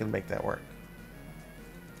I can make that work.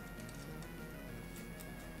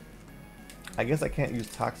 I guess I can't use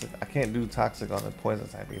toxic. I can't do toxic on the poison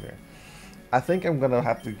type either. I think I'm gonna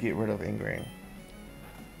have to get rid of Ingrain.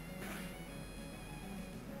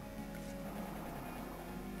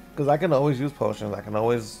 Because I can always use potions. I can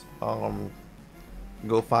always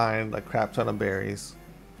go find a crap ton of berries.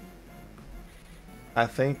 I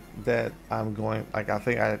think that I'm going, like, I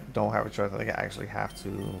think I don't have a choice. I think I actually have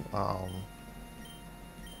to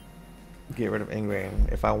get rid of Ingrain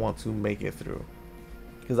if I want to make it through.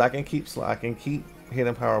 Because I can keep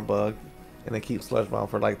Hidden Power Bug and then keep Sludge Bomb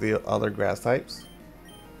for like the other grass types.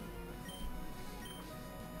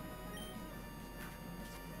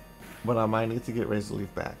 But I might need to get Razor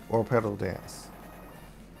Leaf back or Petal Dance.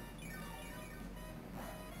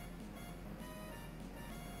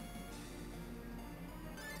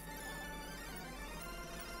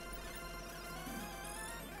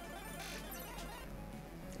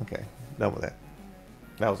 Okay, done with that.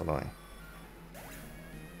 That was annoying.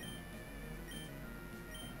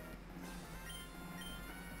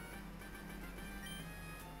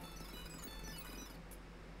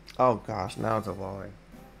 Oh gosh, now it's evolving.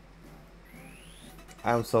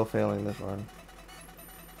 I'm so failing this run.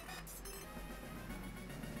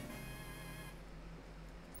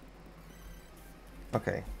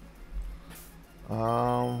 Okay.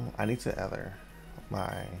 I need to ether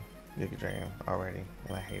my Giga Drain already,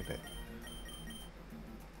 and I hate it.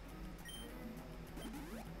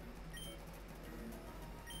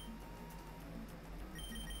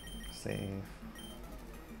 Save.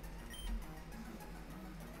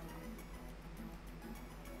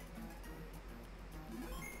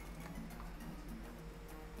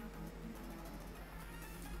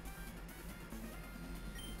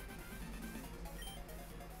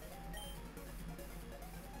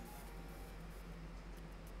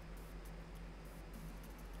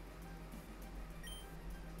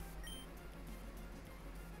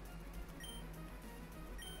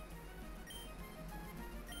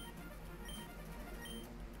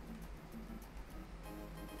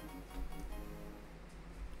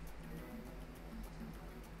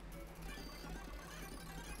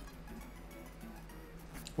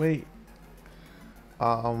 Wait.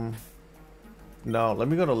 No, let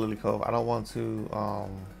me go to Lily Cove. I don't want to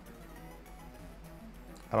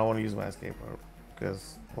use my escape rope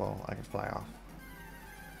because, well, I can fly off.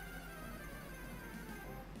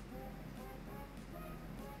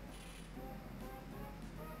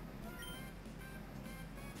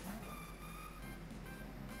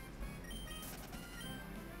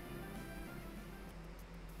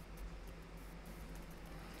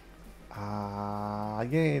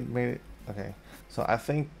 Yeah, it made it. Okay, so I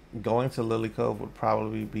think going to Lily Cove would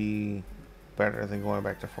probably be better than going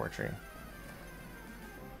back to Fort Tree.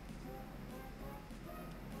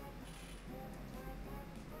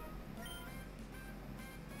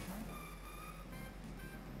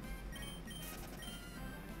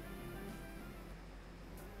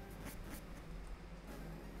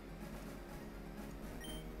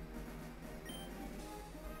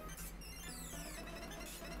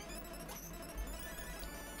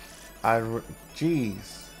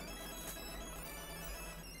 Jeez,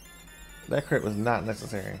 that crit was not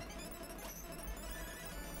necessary.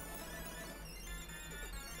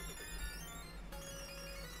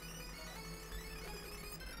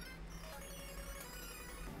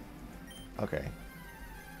 Okay.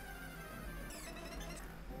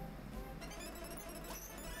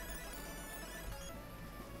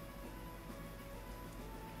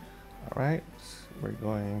 All right, we're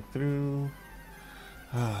going through.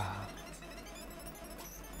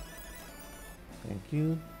 Thank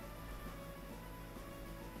you.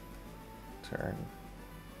 Turn.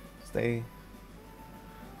 Stay.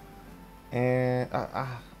 And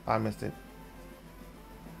I missed it.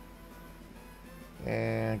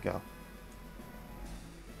 And go.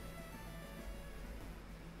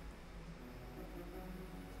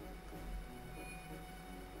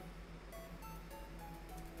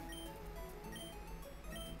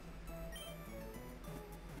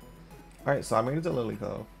 Alright, so I made it to Lily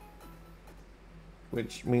Cove,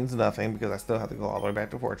 which means nothing because I still have to go all the way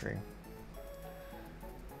back to Fort Tree.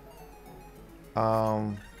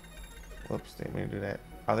 Whoops, didn't mean to do that.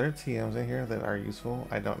 Are there TMs in here that are useful?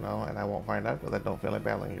 I don't know, and I won't find out because I don't feel like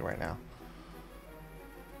battling you right now.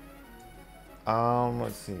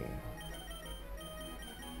 Let's see.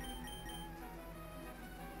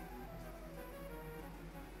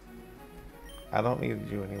 I don't need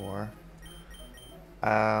you anymore.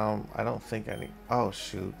 I don't think I need. Oh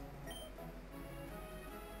shoot.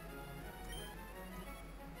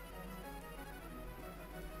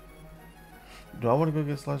 Do I want to go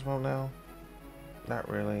get Sludge Bomb now? Not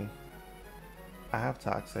really. I have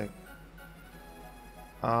Toxic.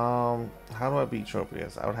 How do I beat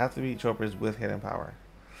Tropius? I would have to beat Tropius with Hidden Power.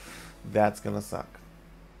 That's gonna suck.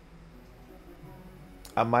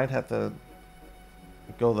 I might have to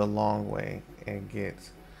go the long way and get.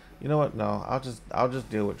 You know what? No, I'll just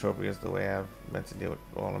deal with Tropius the way I've meant to deal with.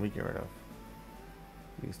 Well, let me get rid of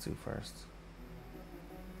these two first.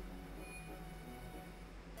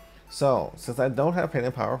 So, since I don't have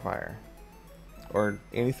Hidden Power Fire or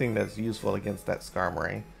anything that's useful against that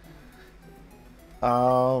Skarmory,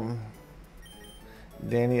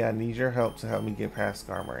 Danny, I need your help to help me get past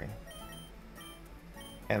Skarmory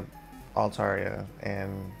and Altaria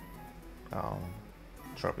and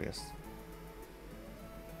Tropius.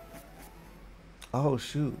 Oh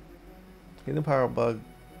shoot! Hidden Power Bug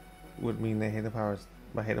would mean that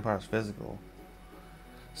my Hidden Power is physical.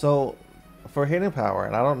 So for Hidden Power,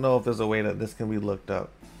 and I don't know if there's a way that this can be looked up.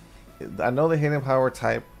 I know the Hidden Power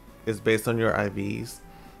type is based on your IVs,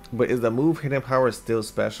 but is the move Hidden Power still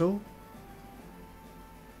special?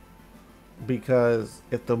 Because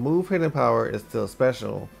if the move Hidden Power is still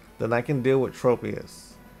special, then I can deal with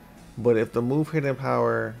Tropius. But if the move Hidden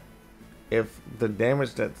Power, if the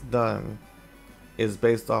damage that's done is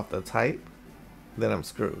based off the type, then I'm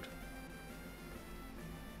screwed.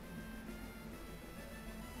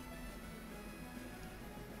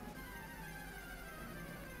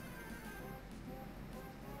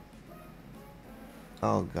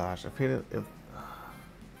 Oh gosh, if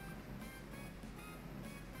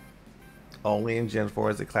only in Gen 4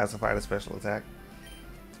 is it classified as special attack.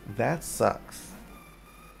 That sucks.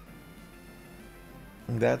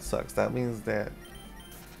 That sucks. That means that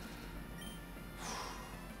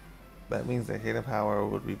Hidden Power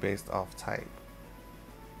would be based off type.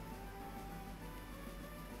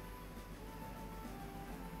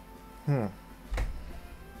 Hidden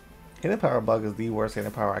Power Bug is the worst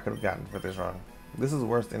Hidden Power I could have gotten for this run. This is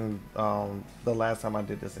worse than the last time I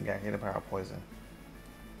did this and got Hidden Power Poison.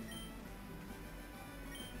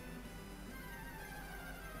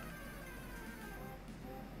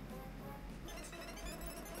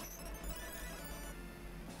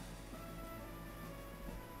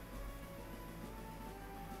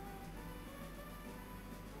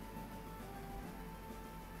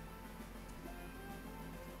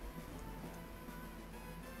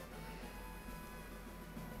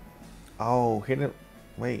 Oh, hidden.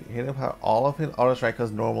 Wait, hidden power. All of it. Oh, that's right,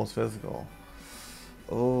 because normal's physical.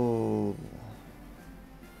 Oh.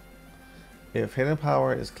 If hidden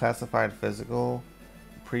power is classified physical,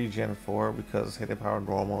 pre-Gen 4, because hidden power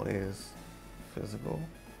normal is physical,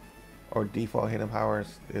 or default hidden power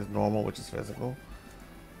is normal, which is physical,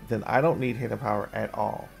 then I don't need hidden power at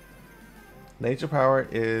all. Nature power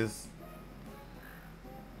is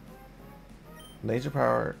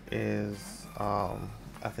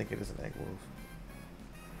I think it is an egg move.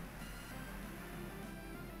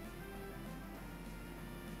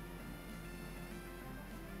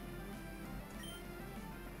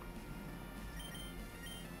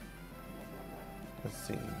 Let's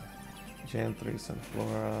see. Gen 3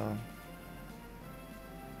 Sunflora.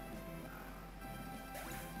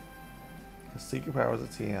 Secret power is a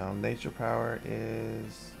TM. Nature power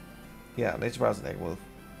is... Yeah, nature power is an egg move.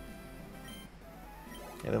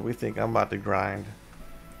 And if we think I'm about to grind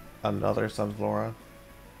another Sunflora,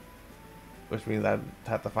 which means I'd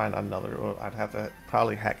have to find another... Well, I'd have to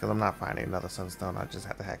probably hack, because I'm not finding another Sunstone. I just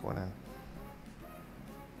have to hack one in.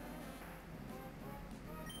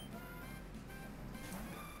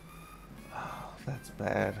 Oh, that's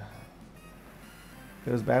bad.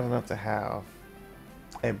 It was bad enough to have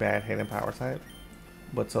a bad hidden power type,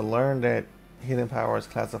 but to learn that hidden power is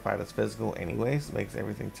classified as physical anyways makes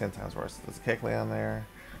everything 10 times worse. There's a Kecleon on there.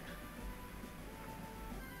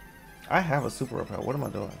 I have a super repel. What am I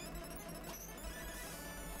doing?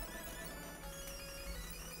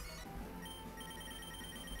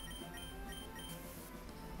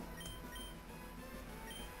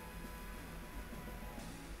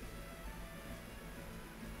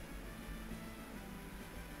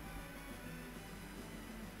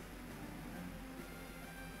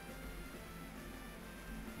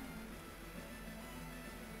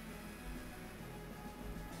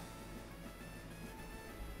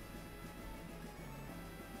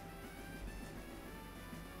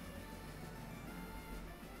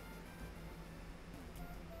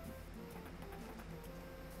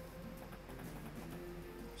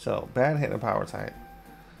 So, bad hidden power type.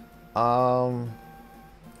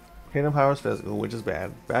 Hidden power is physical, which is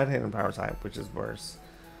bad. Bad hidden power type, which is worse.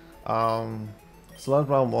 Sludge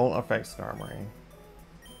Bomb won't affect Skarmory.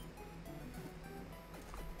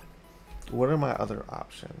 What are my other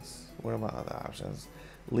options?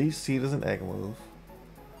 Leech Seed is an egg move.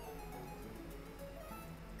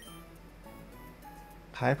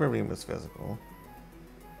 Hyper Beam is physical.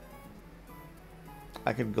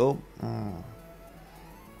 I could go...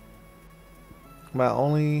 My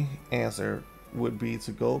only answer would be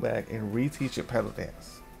to go back and reteach it Pedal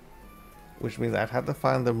Dance, which means I'd have to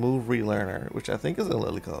find the move relearner, which I think is in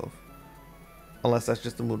Lily Cove, unless that's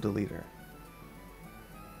just the move deleter.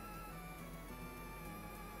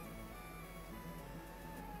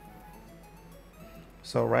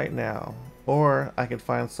 So right now, or I could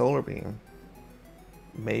find Solar Beam,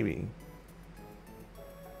 maybe.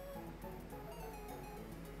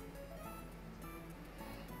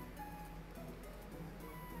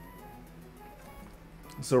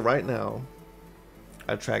 So right now,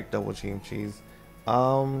 I track Double Team Cheese.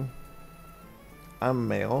 I'm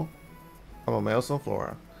male. I'm a male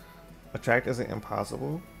Sunflora. Attract isn't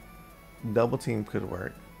impossible. Double Team could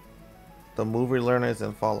work. The move relearner is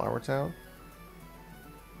in Fall Arbor Town.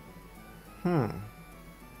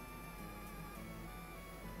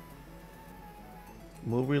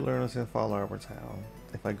 Move relearner is in Fall Arbor Town.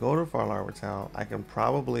 If I go to Fall Arbor Town, I can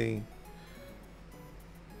probably...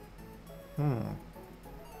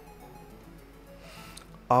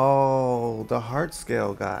 Oh, the heart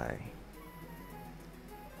scale guy.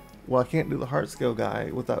 Well, I can't do the heart scale guy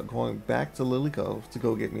without going back to Lily Cove to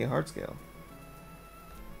go get me a heart scale.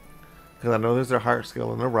 Because I know there's a heart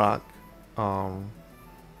scale in the rock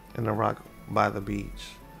by the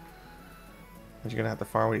beach. But you're gonna have to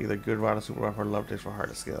farm with either Good Rod or Super Rock or Love Dish for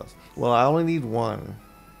heart scales. Well, I only need one.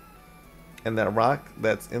 And that rock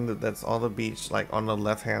that's on the beach, like on the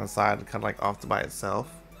left hand side, kind of like off by itself.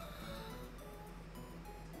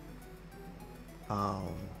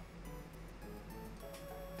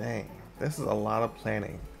 Dang, this is a lot of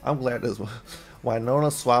planning. I'm glad this one. Winona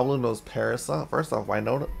Swablu knows Parasol. First off,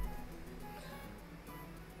 Winona.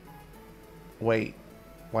 Wait,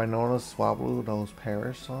 Winona Swablu knows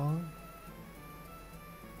Parasol?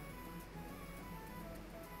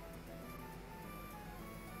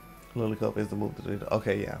 Lily Cup is the move to do.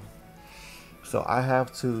 Okay, yeah. So I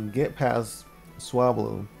have to get past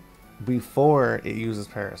Swablu before it uses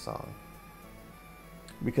Parasol.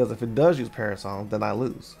 Because if it does use Parasol, then I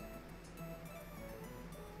lose.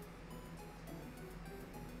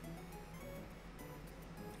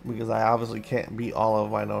 because I obviously can't beat all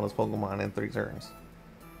of Wynona's Pokemon in 3 turns,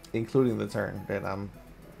 including the turn that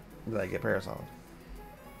I get Parasol.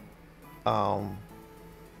 Um,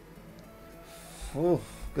 oof,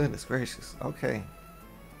 goodness gracious. Okay.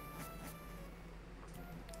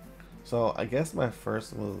 So I guess my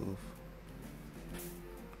first move.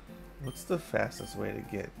 What's the fastest way to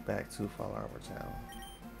get back to Fall Harbor Town?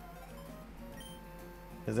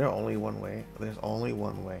 Is there only one way? There's only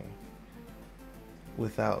one way.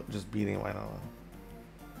 Without just beating Winona.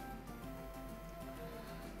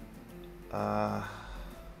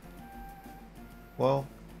 Well,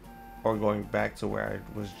 or going back to where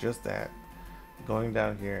I was just at, going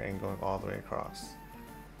down here and going all the way across.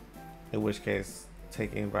 In which case,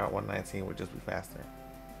 taking Route 119 would just be faster.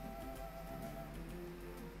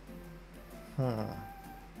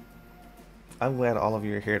 I'm glad all of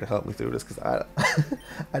you are here to help me through this because I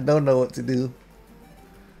I don't know what to do.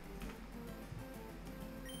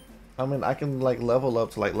 I mean, I can like level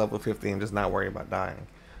up to like level 50 and just not worry about dying.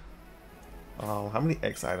 How many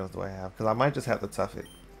X items do I have? Because I might just have to tough it.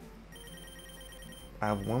 I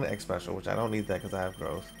have one X special, which I don't need that because I have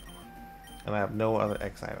growth. And I have no other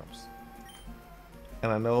X items.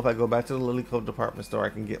 And I know if I go back to the Lily Cove department store, I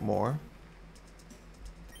can get more.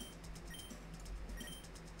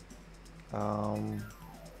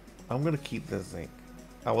 I'm going to keep this zinc.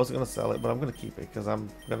 I wasn't going to sell it, but I'm going to keep it because I'm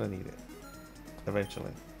going to need it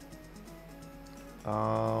eventually.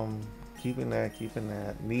 Keeping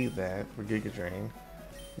that. Need that for Giga Drain.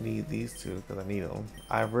 Need these two because I need them.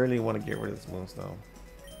 I really want to get rid of this Moonstone.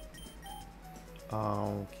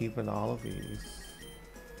 Keeping all of these.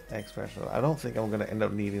 X special. I don't think I'm going to end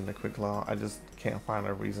up needing the Quick Claw. I just can't find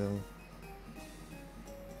a reason.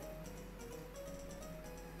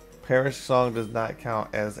 Perish Song does not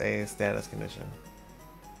count as a status condition.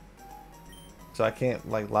 So I can't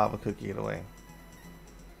like Lava Cookie it away.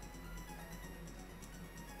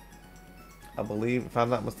 I believe, if I'm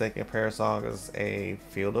not mistaken, Perish Song is a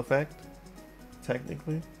field effect,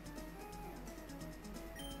 technically.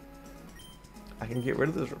 I can get rid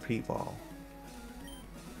of this Repeat Ball.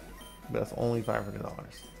 But that's only $500.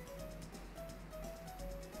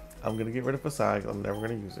 I'm going to get rid of Facade, I'm never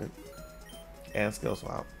going to use it. And Skill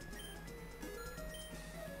Swap.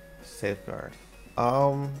 Safeguard.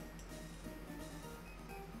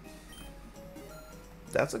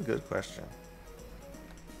 That's a good question.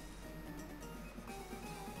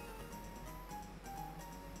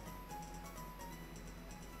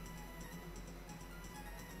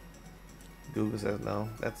 Google says no.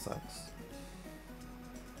 That sucks.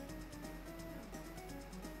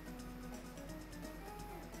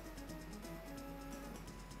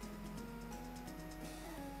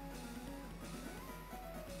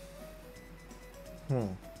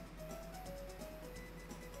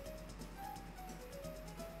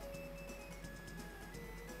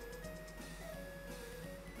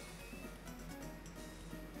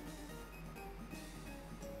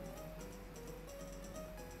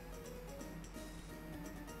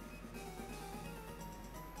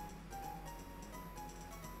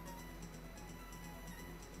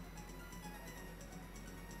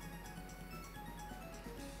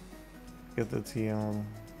 Get the TM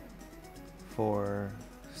for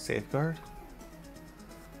Safeguard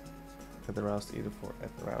at the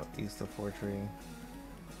route east of Fortree.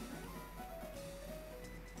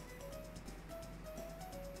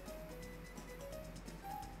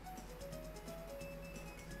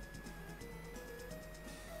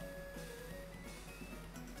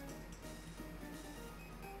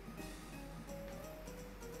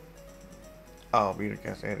 Oh, beater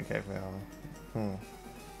catch handicap now.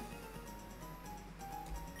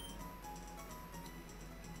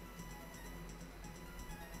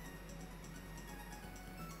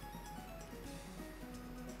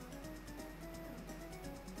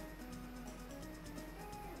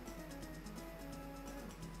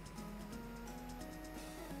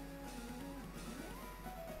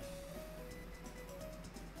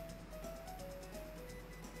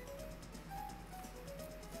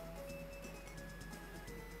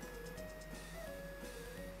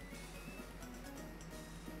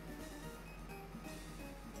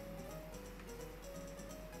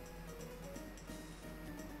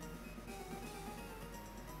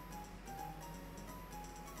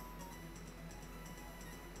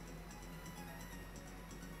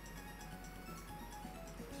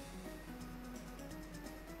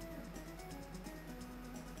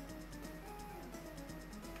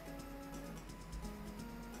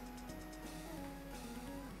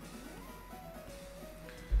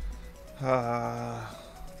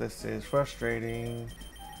 This is frustrating.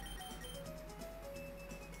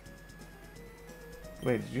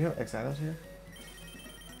 Wait, did you have X items here?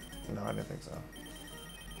 No, I didn't think so.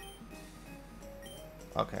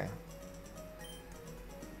 Okay.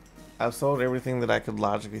 I've sold everything that I could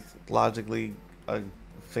logically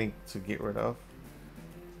think to get rid of.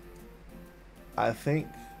 I think.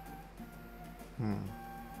 Let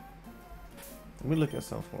me look at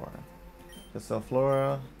Sunflora. The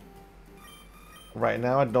Sunflora. Right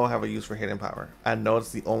now, I don't have a use for hidden power. I know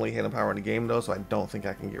it's the only hidden power in the game, though, so I don't think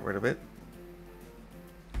I can get rid of it.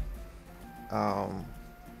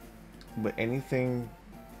 But anything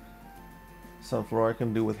Sunflora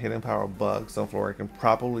can do with hidden power bug, Sunflora can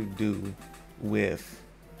probably do with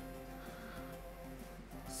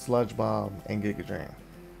Sludge Bomb and Giga Drain.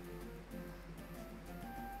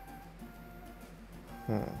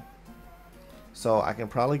 So I can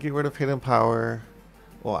probably get rid of hidden power.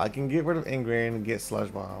 Well, I can get rid of Ingrain and get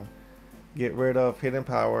Sludge Bomb. Get rid of hidden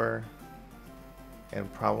power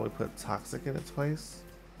and probably put Toxic in its place.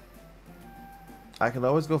 I can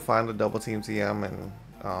always go find a double team TM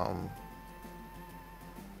and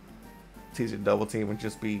teach a double team and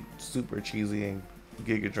just be super cheesy and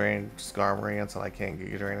Giga Drain Skarmory until I can't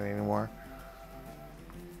Giga Drain it anymore.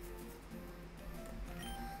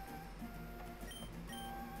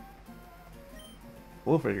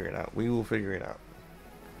 We'll figure it out. We will figure it out.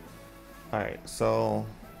 Alright, so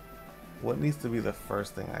what needs to be the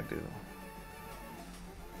first thing I do?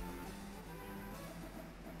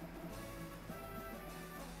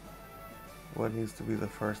 What needs to be the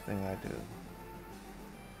first thing I do?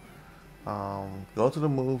 Go to the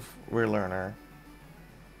move relearner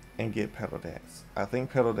and get Pedal Dance. I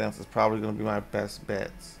think Pedal Dance is probably going to be my best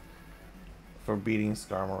bets for beating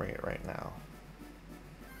Skarmory right now.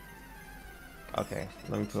 Okay,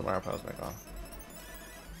 let me put my repels back on.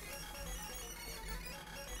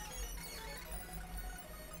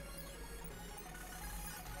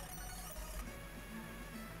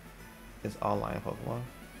 It's online Pokemon.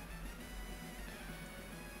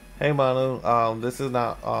 Hey Manu, this is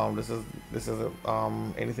not this isn't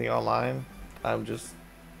anything online. I'm just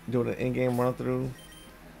doing an in-game run through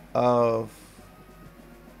of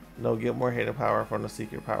get more hidden power from the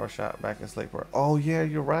secret power shop back in Slakeport. Oh yeah,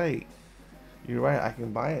 you're right. You're right, I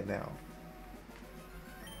can buy it now.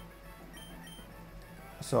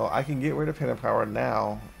 So I can get rid of hidden power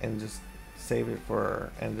now and just save it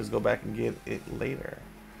for and just go back and get it later.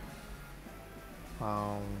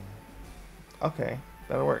 Okay,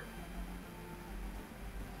 that'll work.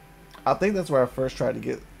 I think that's where I first tried to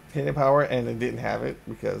get hidden power and it didn't have it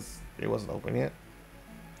because it wasn't open yet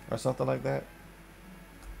or something like that.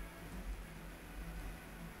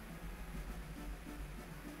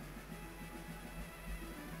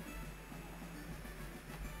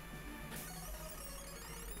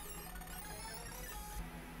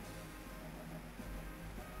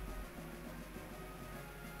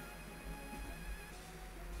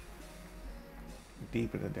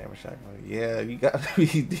 Deep in the damage calc. Yeah, you got to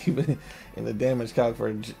be deep in the damage calc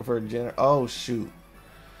for gener. Oh shoot!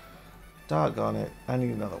 Doggone it! I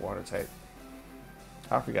need another water type.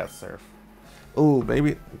 I forgot Surf. Ooh,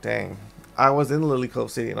 baby, dang! I was in Lily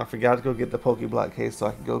Cove City and I forgot to go get the Pokeblock case so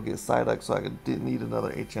I could go get Psyduck so I didn't need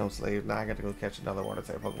another HM slave. Now I got to go catch another water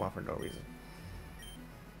type Pokemon for no reason.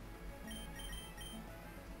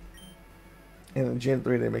 And in Gen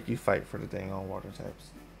 3 they make you fight for the dang on water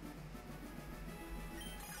types.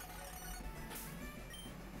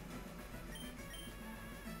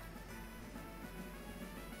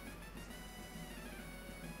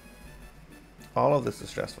 All of this is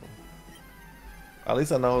stressful. At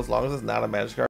least I know as long as it's not a magic card.